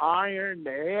 The iron, the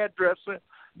hairdresser,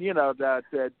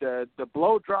 the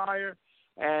blow dryer,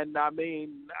 and I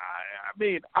mean,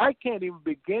 I can't even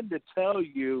begin to tell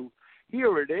you.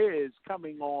 Here it is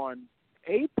coming on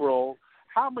April.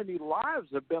 How many lives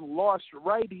have been lost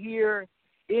right here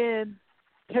in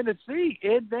Tennessee,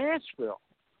 in Nashville?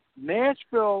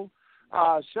 Nashville,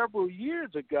 several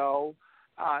years ago,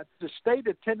 the state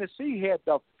of Tennessee had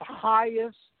the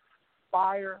highest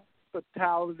fire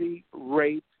fatality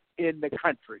rate in the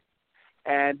country.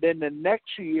 And then the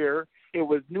next year, it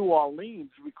was New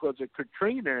Orleans because of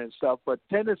Katrina and stuff. But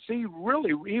Tennessee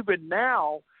really, even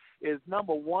now, is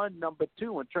number 1, number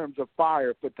 2 in terms of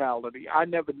fire fatality. I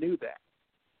never knew that.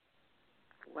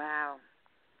 Wow.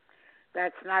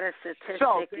 That's not a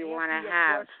statistic you want to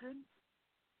have.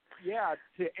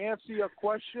 To answer your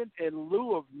question, in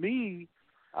lieu of me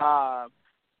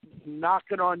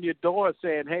knocking on your door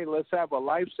saying, hey, let's have a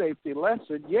life safety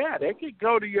lesson, they could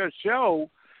go to your show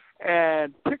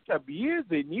and pick up years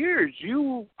and years.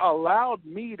 You allowed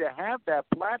me to have that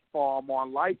platform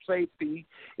on life safety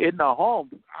in the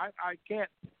home. I can't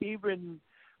even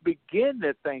begin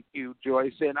to thank you,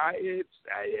 Joyce. And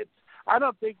I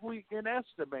don't think we can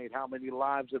estimate how many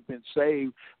lives have been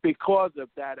saved because of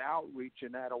that outreach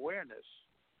and that awareness.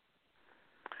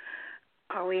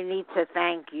 Oh, we need to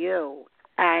thank you.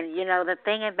 And, the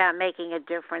thing about making a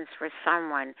difference for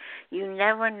someone, you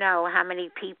never know how many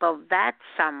people that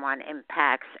someone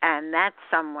impacts, and that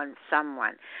someone.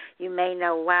 You may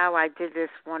know, wow, I did this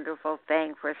wonderful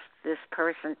thing for this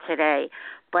person today,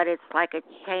 but it's like a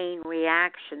chain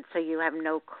reaction, so you have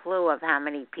no clue of how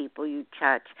many people you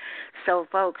touch. So,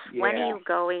 folks, when are you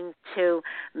going to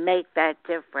make that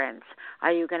difference?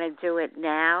 Are you going to do it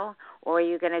now, or are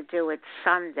you going to do it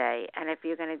someday? And if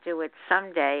you're going to do it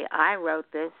someday, I wrote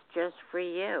this just for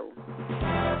you.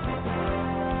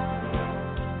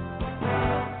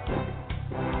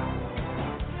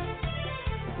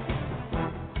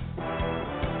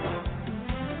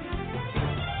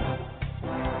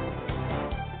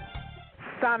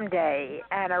 Someday,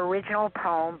 an original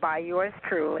poem by yours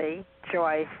truly,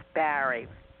 Joyce Barry.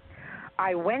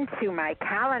 I went to my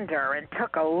calendar and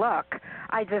took a look.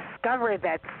 I discovered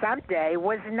that someday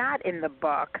was not in the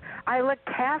book. I looked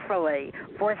carefully,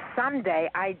 for someday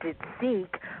I did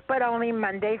seek, but only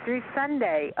Monday through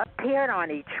Sunday appeared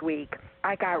on each week.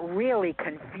 I got really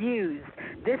confused.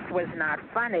 This was not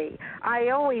funny. I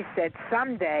always said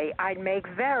someday I'd make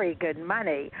very good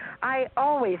money. I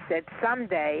always said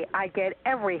someday I'd get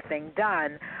everything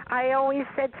done. I always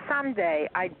said someday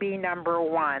I'd be number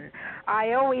one.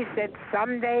 I always said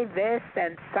someday this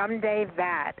and someday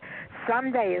that.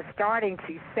 Someday is starting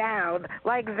to sound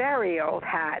like very old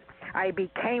hat. I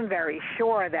became very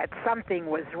sure that something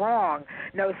was wrong.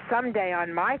 No someday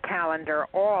on my calendar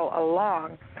all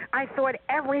along. I thought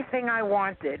everything I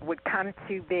wanted would come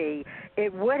to be.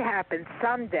 It would happen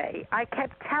someday. I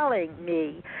kept telling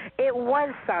me. It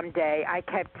was someday. I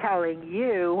kept telling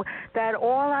you that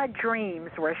all our dreams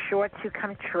were sure to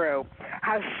come true.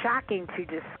 How shocking to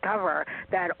discover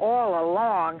that all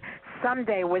along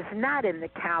someday was not in the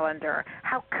calendar.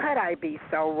 How could I be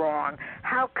so wrong?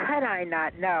 How could I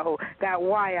not know that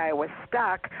why I was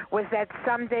stuck was that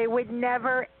someday would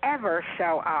never, ever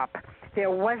show up? There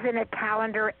wasn't a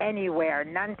calendar anywhere,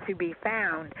 none to be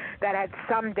found, that had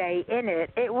someday in it.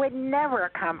 It would never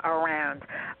come around.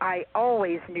 I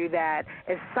always knew that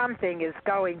if something is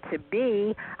going to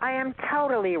be, I am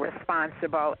totally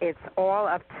responsible. It's all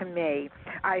up to me.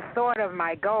 I thought of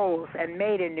my goals and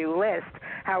made a new list.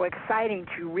 How exciting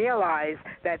to realize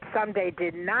that someday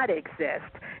did not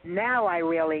exist. Now I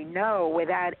really know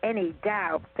without any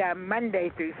doubt that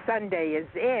Monday through Sunday is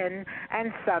in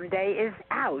and someday is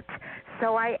out.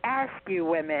 So I ask you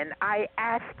women, I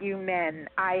ask you men,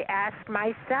 I ask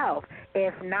myself,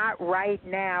 if not right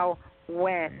now,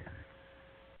 when?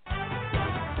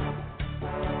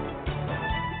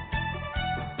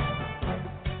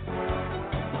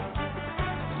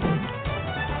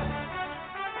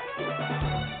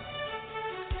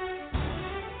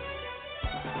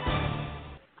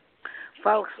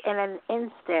 Folks, in an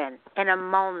instant, in a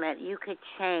moment, you could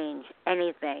change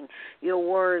anything. Your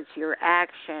words, your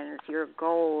actions, your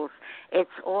goals. It's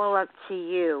all up to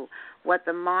you. What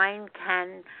the mind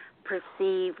can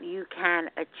perceive, you can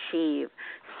achieve.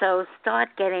 So start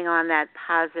getting on that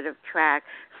positive track.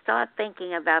 Start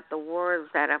thinking about the words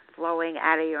that are flowing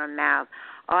out of your mouth.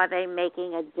 Are they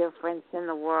making a difference in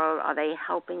the world? Are they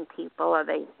helping people? Are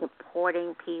they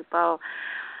supporting people?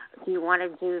 Do you want to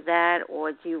do that,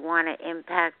 or do you want to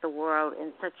impact the world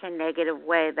in such a negative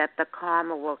way that the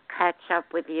karma will catch up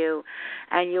with you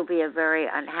and you'll be a very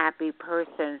unhappy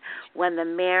person when the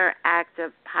mere act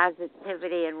of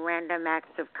positivity and random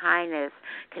acts of kindness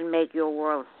can make your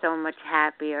world so much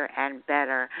happier and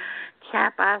better?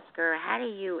 Chap Oscar, how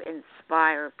do you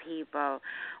inspire people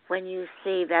when you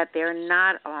see that they're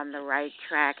not on the right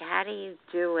track? How do you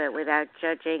do it without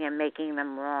judging and making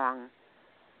them wrong?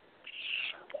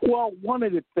 Well, one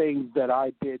of the things that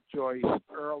I did, Joyce,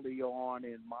 early on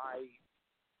in my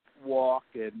walk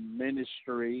in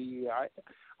ministry,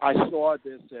 I saw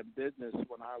this in business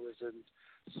when I was in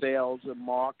sales and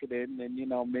marketing,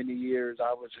 and, many years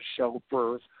I was a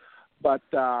chauffeur. But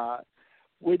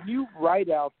when you write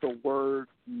out the word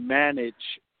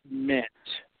management,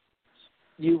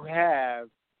 you have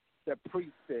the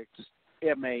prefix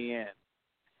MAN.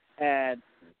 And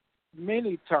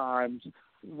many times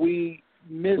we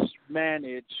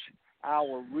mismanage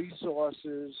our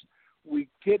resources. We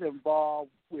get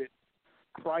involved with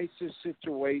crisis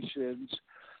situations.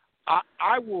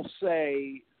 I will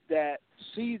say that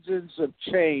seasons of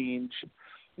change,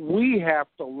 we have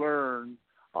to learn,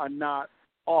 are not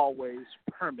always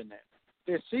permanent.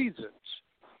 They're seasons.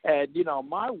 And,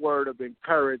 my word of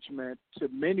encouragement to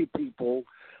many people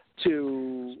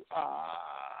to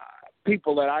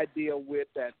people that I deal with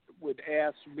that would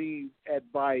ask me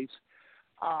advice,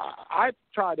 I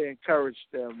try to encourage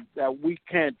them that we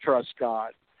can trust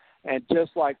God. And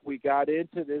just like we got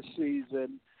into this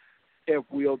season, if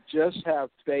we'll just have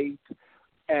faith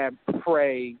and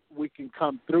pray, we can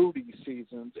come through these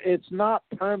seasons. It's not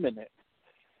permanent.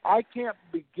 I can't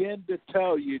begin to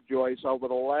tell you, Joyce, over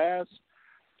the last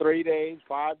 3 days,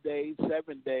 5 days,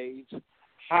 7 days,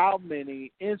 how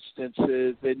many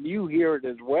instances, and you hear it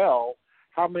as well,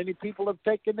 how many people have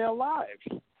taken their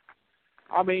lives.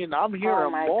 I mean, I'm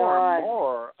hearing more and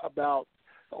more about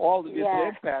all of this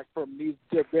impact from these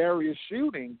various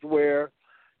shootings where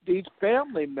these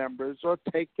family members are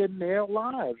taking their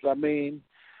lives. I mean,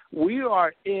 we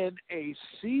are in a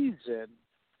season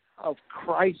of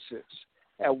crisis,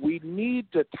 and we need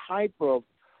the type of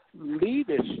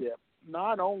leadership,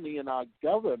 not only in our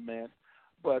government,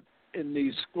 but in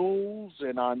these schools,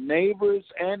 in our neighbors,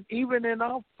 and even in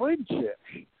our friendships,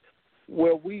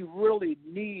 where we really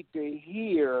need to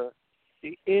hear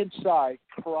the inside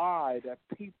cry that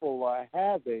people are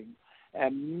having,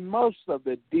 and most of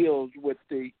it deals with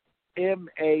the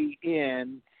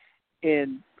MAN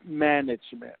in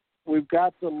management. We've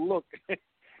got to look,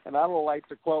 and I don't like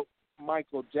to quote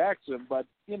Michael Jackson, but,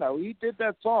 you know, he did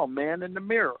that song, Man in the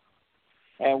Mirror.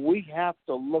 And we have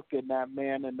to look in that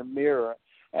man in the mirror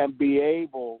and be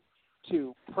able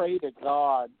to pray to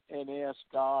God and ask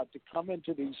God to come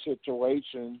into these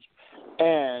situations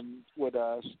and with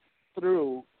us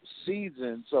through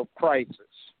seasons of crisis,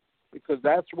 because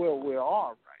that's where we are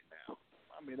right now.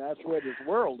 I mean, that's where this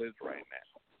world is right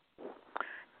now.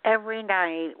 Every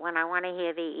night when I want to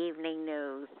hear the evening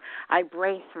news, I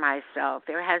brace myself.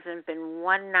 There hasn't been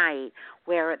one night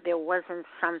where there wasn't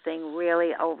something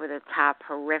really over-the-top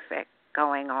horrific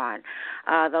going on.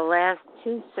 The last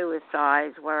 2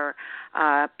 suicides were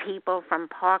people from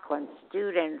Parkland,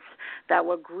 students that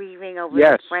were grieving over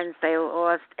the friends they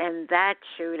lost in that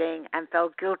shooting and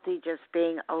felt guilty just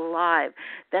being alive.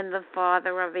 Then the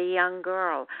father of a young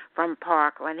girl from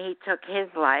Parkland, he took his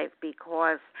life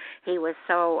because he was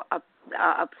so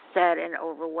upset and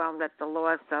overwhelmed at the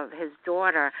loss of his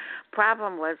daughter.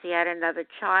 Problem was he had another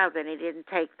child, and he didn't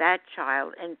take that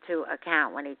child into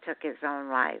account when he took his own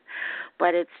life.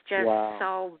 But it's just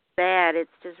so bad.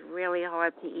 It's just really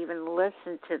hard to even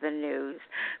listen to the news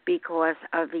because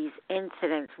of these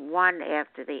incidents, one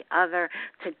after the other.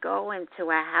 To go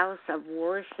into a house of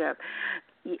worship,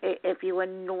 if you were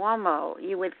normal,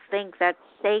 you would think that's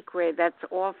sacred, that's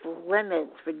off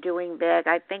limits for doing bad.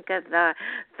 I think of the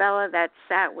fellow that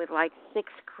sat with like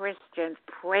 6 Christians,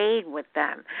 prayed with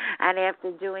them, and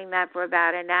after doing that for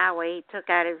about an hour, he took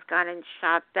out his gun and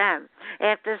shot them.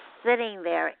 After sitting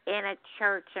there in a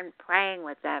church and praying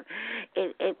with them,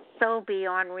 it's so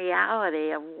beyond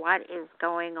reality of what is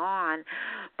going on.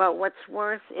 But what's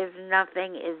worse is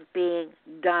nothing is being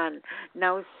done.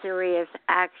 No serious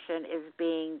action is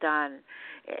being done.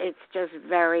 It's just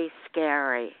very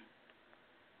scary.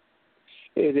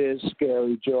 It is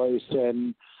scary, Joyce,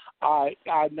 and I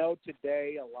know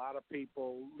today a lot of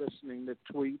people listening to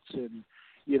tweets and,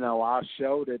 you know, our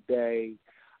show today,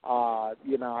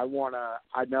 you know,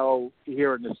 I know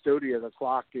here in the studio the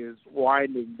clock is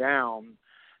winding down.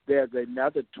 There's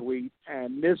another tweet,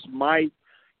 and this might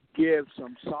give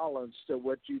some solace to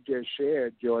what you just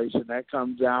shared, Joyce, and that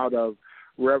comes out of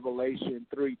Revelation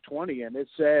 3:20, and it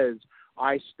says,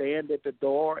 I stand at the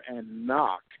door and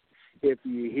knock. If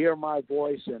you hear my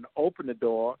voice and open the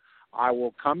door, I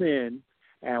will come in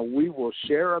and we will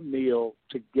share a meal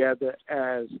together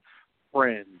as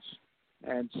friends.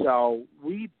 And so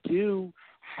we do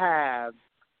have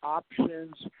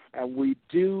options, and we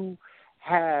do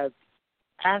have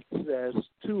access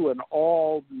to an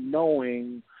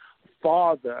all-knowing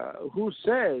Father who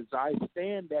says, I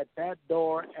stand at that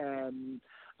door and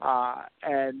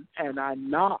I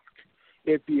knock.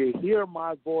 If you hear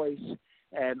my voice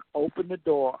and open the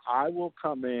door, I will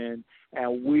come in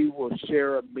and we will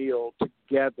share a meal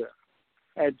together.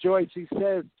 And Joyce, he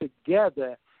says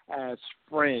together as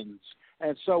friends.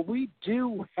 And so we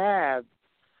do have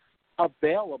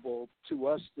available to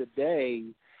us today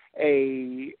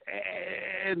and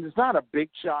it's not a big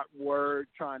shot word,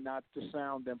 trying not to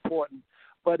sound important,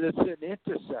 but it's an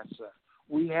intercessor.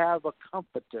 We have a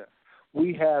comforter.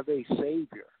 We have a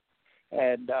savior.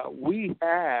 And we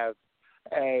have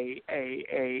a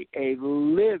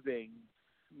living,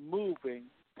 moving,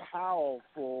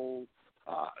 powerful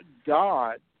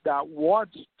God that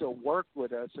wants to work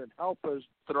with us and help us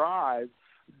thrive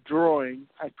during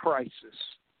a crisis.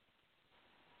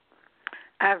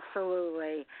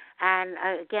 Absolutely. And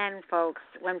again, folks,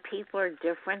 when people are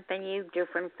different than you,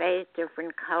 different faith,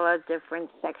 different color, different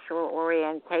sexual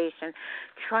orientation,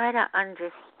 try to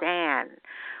understand.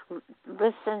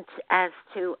 Listen as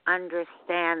to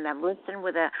understand them. Listen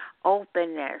with an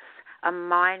openness, a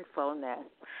mindfulness.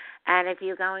 And if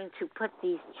you're going to put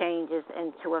these changes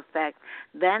into effect,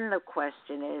 then the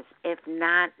question is, if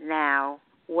not now,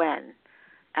 when?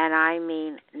 And I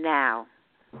mean now.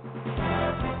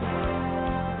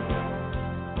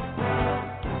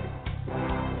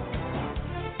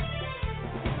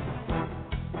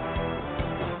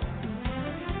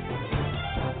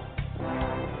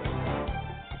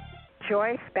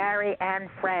 Joyce, Barry, and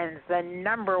Friends, the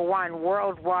 #1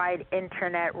 worldwide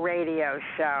internet radio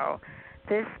show.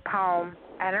 This poem,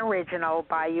 an original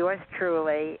by yours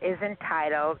truly, is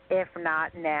entitled, If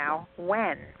Not Now,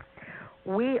 When?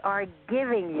 We are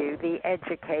giving you the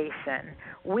education.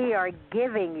 We are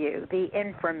giving you the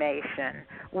information.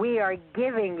 We are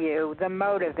giving you the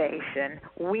motivation.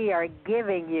 We are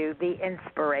giving you the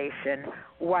inspiration.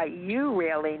 What you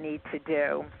really need to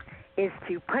do is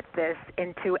to put this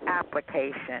into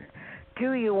application.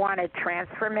 Do you want a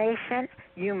transformation?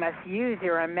 You must use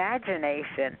your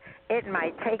imagination. It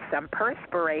might take some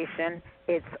perspiration.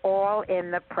 It's all in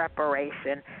the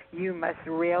preparation. You must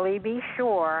really be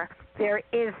sure there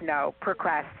is no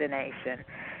procrastination.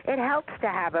 It helps to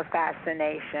have a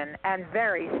fascination and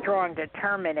very strong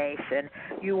determination.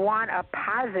 You want a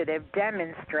positive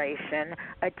demonstration,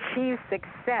 achieve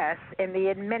success in the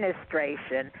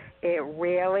administration. It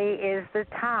really is the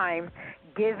time.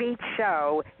 Give each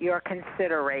show your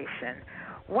consideration.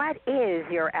 What is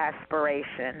your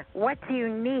aspiration? What do you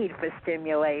need for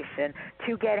stimulation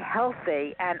to get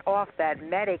healthy and off that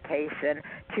medication?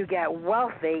 To get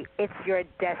wealthy, it's your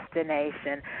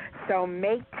destination. So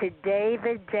make today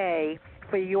the day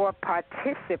for your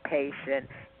participation.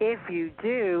 If you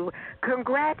do,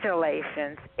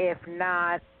 congratulations. If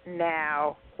not,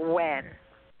 now, when?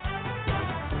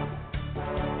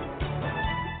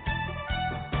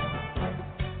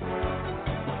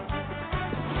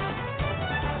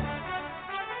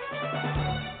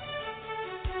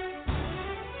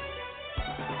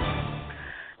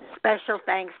 Special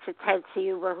thanks to Ted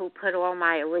Siuba, who put all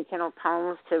my original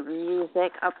poems to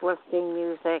music, uplifting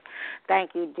music.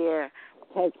 Thank you, dear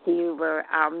Ted Siuba,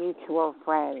 our mutual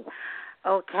friend.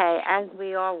 Okay, as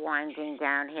we are winding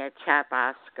down here, Chap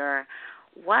Oscar,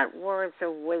 what words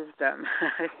of wisdom,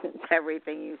 since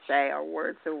everything you say are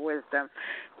words of wisdom,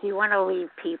 do you want to leave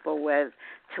people with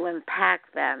to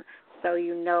impact them so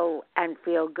you know and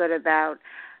feel good about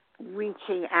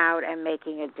reaching out and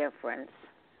making a difference?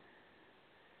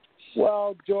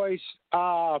 Well, Joyce,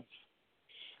 I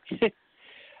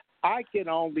can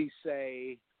only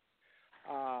say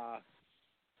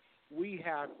we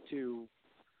have to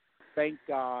thank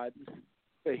God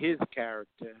for his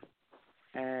character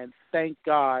and thank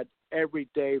God every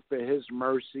day for his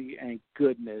mercy and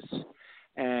goodness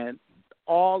and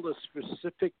all the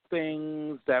specific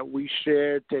things that we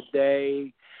shared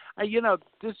today.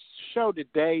 This show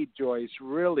today, Joyce,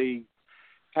 really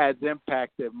has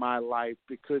impacted my life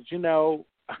because,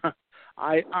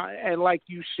 I and like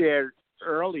you shared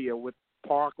earlier with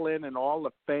Parkland and all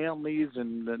the families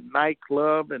and the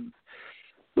nightclub, and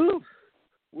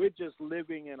we're just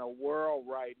living in a world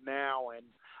right now. And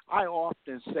I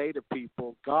often say to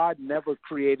people, God never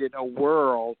created a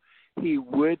world he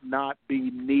would not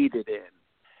be needed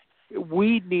in.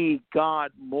 We need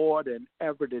God more than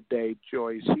ever today,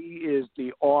 Joyce. He is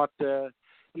the author.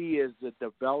 He is the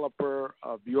developer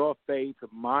of your faith,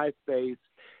 of my faith.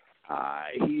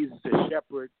 He's the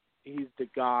shepherd. He's the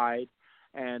guide.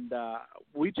 And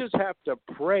we just have to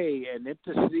pray and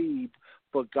intercede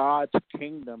for God's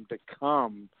kingdom to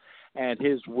come and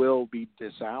his will be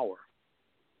this hour.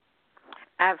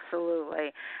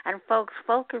 Absolutely. And folks,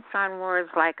 focus on words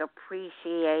like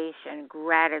appreciation,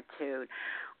 gratitude.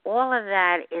 All of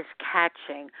that is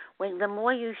catching. The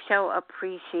more you show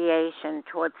appreciation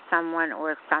towards someone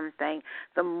or something,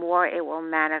 the more it will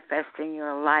manifest in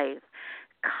your life.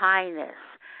 Kindness.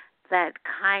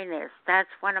 That's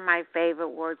one of my favorite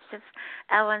words. Just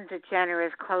Ellen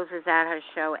DeGeneres closes out her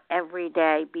show every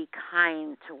day, be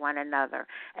kind to one another.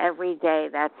 Every day,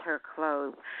 that's her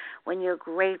close. When you're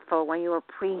grateful, when you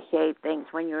appreciate things,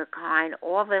 when you're kind,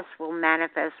 all this will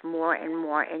manifest more and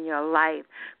more in your life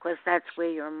because that's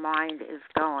where your mind is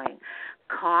going.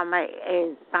 Karma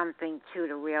is something, too,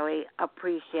 to really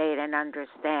appreciate and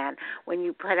understand. When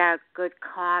you put out good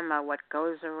karma, what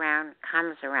goes around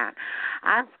comes around.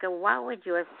 Oscar, what would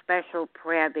your special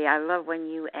prayer be? I love when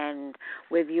you end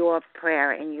with your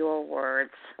prayer in your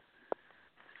words.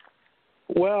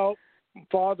 Well,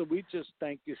 Father, we just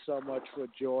thank you so much for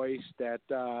Joyce, that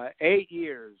 8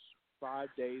 years, 5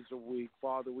 days a week.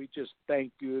 Father, we just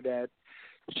thank you that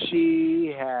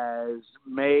she has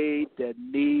made the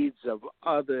needs of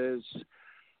others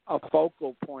a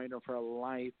focal point of her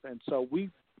life. And so we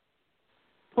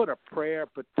put a prayer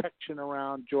of protection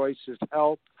around Joyce's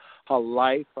health, her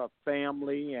life, her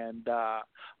family. And,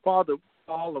 Father,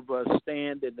 all of us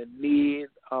stand in the need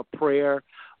of prayer.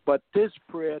 But this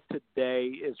prayer today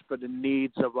is for the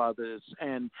needs of others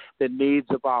and the needs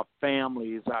of our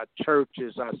families, our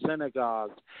churches, our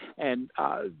synagogues, and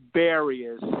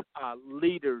various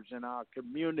leaders in our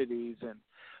communities, and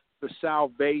for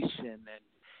salvation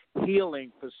and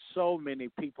healing for so many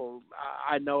people.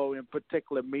 I know in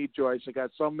particular me, Joyce, I got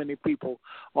so many people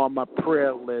on my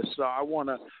prayer list, so I want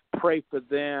to pray for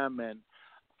them. And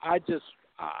I just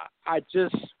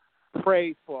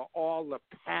pray for all the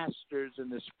pastors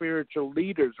and the spiritual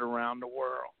leaders around the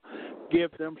world. Give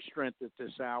them strength at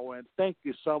this hour. And thank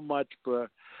you so much for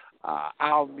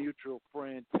our mutual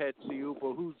friend, Ted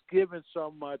Siuba, who's given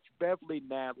so much, Beverly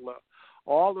Nadler,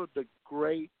 all of the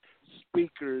great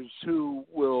speakers who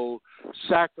will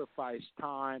sacrifice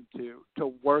time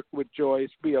to work with Joyce,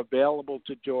 be available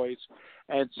to Joyce.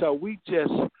 And so we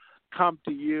just come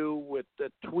to you with the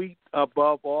tweet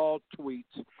above all tweets,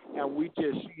 and we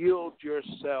just yield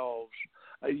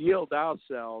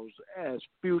ourselves as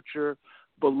future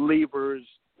believers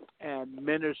and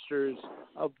ministers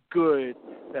of good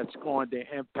that's going to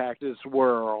impact this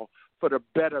world for the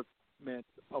betterment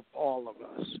of all of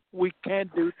us. We can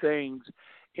do things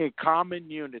in common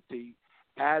unity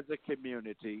as a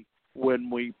community when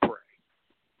we pray.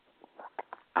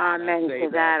 Amen to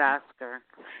that, Oscar.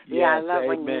 Yes, yeah, I love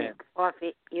when amen. you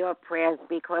offer your prayers,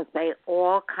 because they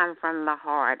all come from the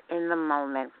heart, in the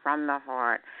moment, from the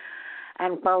heart.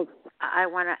 And folks, I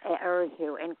want to urge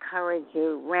you, encourage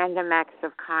you, random acts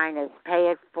of kindness,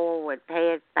 pay it forward,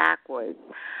 pay it backwards.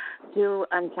 Do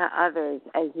unto others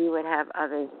as you would have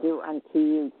others do unto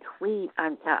you. Tweet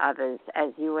unto others as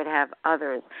you would have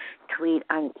others tweet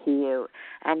unto you.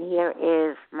 And here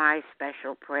is my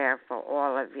special prayer for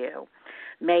all of you.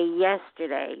 May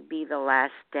yesterday be the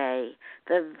last day,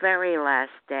 the very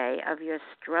last day of your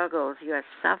struggles, your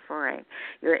suffering,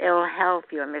 your ill health,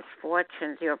 your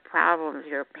misfortunes, your problems,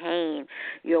 your pain,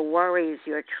 your worries,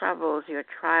 your troubles, your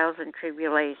trials and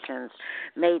tribulations.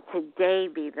 May today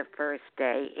be the first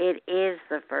day. It is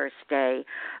the first day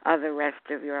of the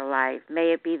rest of your life.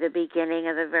 May it be the beginning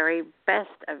of the very best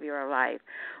of your life,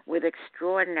 with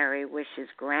extraordinary wishes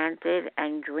granted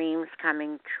and dreams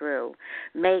coming true.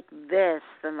 Make this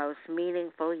the most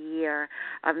meaningful year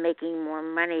of making more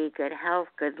money, good health,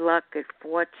 good luck, good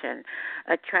fortune,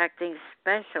 attracting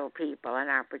special people and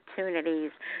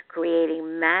opportunities,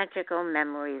 creating magical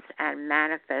memories, and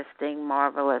manifesting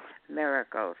marvelous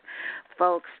miracles.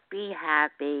 Folks, be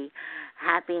happy.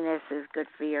 Happiness is good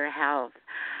for your health.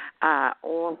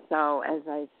 Also, as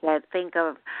I said, think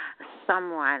of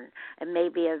someone. It may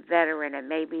be a veteran. It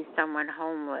may be someone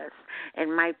homeless. It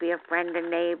might be a friend, a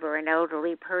neighbor, an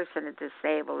elderly person, a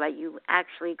disabled, that you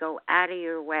actually go out of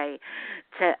your way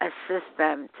to assist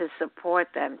them, to support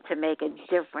them, to make a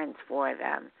difference for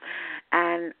them.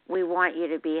 And we want you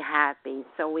to be happy,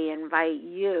 so we invite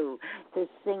you to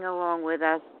sing along with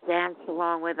us, dance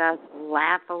along with us,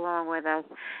 laugh along with us,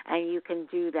 and you can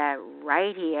do that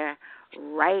right here,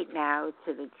 right now,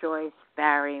 to the Joyce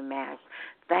Barry Mash.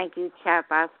 Thank you,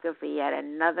 Chap Oscar, for yet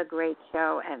another great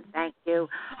show, and thank you,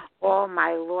 all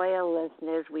my loyal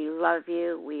listeners. We love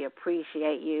you. We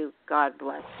appreciate you. God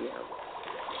bless you.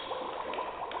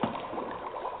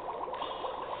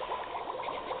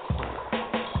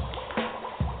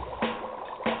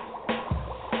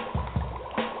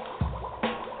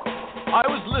 I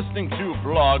was listening to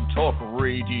Blog Talk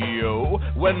Radio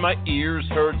when my ears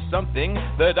heard something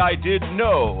that I didn't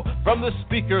know. From the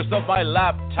speakers of my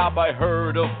laptop I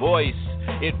heard a voice.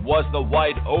 It was the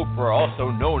White Oprah, also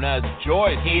known as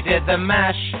Joyce. He did the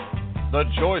mash, the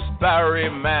Joyce Barry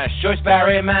Mash. Joyce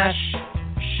Barry Mash.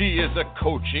 She is a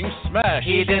coaching smash.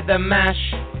 He did the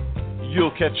mash.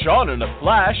 You'll catch on in a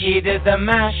flash. He did the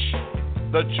mash,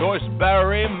 the Joyce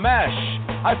Barry Mash.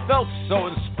 I felt so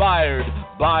inspired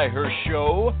by her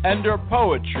show, and her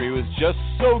poetry was just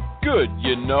so good,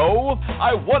 you know.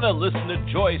 I want to listen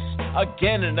to Joyce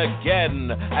again and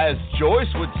again, as Joyce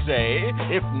would say,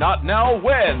 if not now,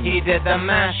 when? He did the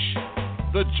mash,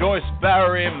 the Joyce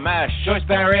Barry Mash. Joyce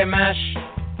Barry Mash.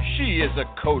 She is a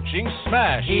coaching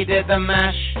smash. He did the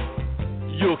mash.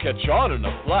 You'll catch on in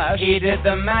a flash. He did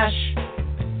the mash,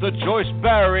 the Joyce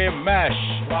Barry Mash.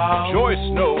 Joyce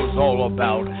knows all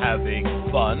about having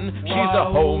fun. She's a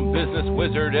home business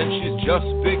wizard and she's just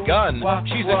begun.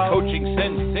 She's a coaching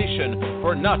sensation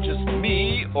for not just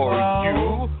me or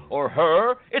you or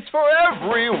her. It's for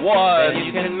everyone. Then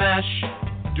you can mash.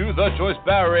 Do the Joyce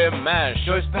Barry Mash.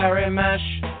 Joyce Barry Mash.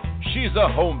 She's a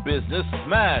home business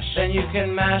smash. Then you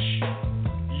can mash.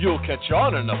 You'll catch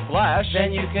on in a flash.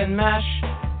 Then you can mash.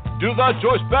 Do the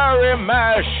Joyce Barry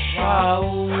Mash.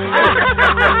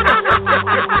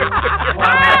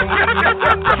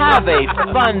 Have a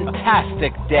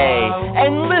fantastic day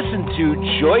and listen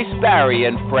to Joyce Barry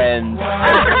and Friends.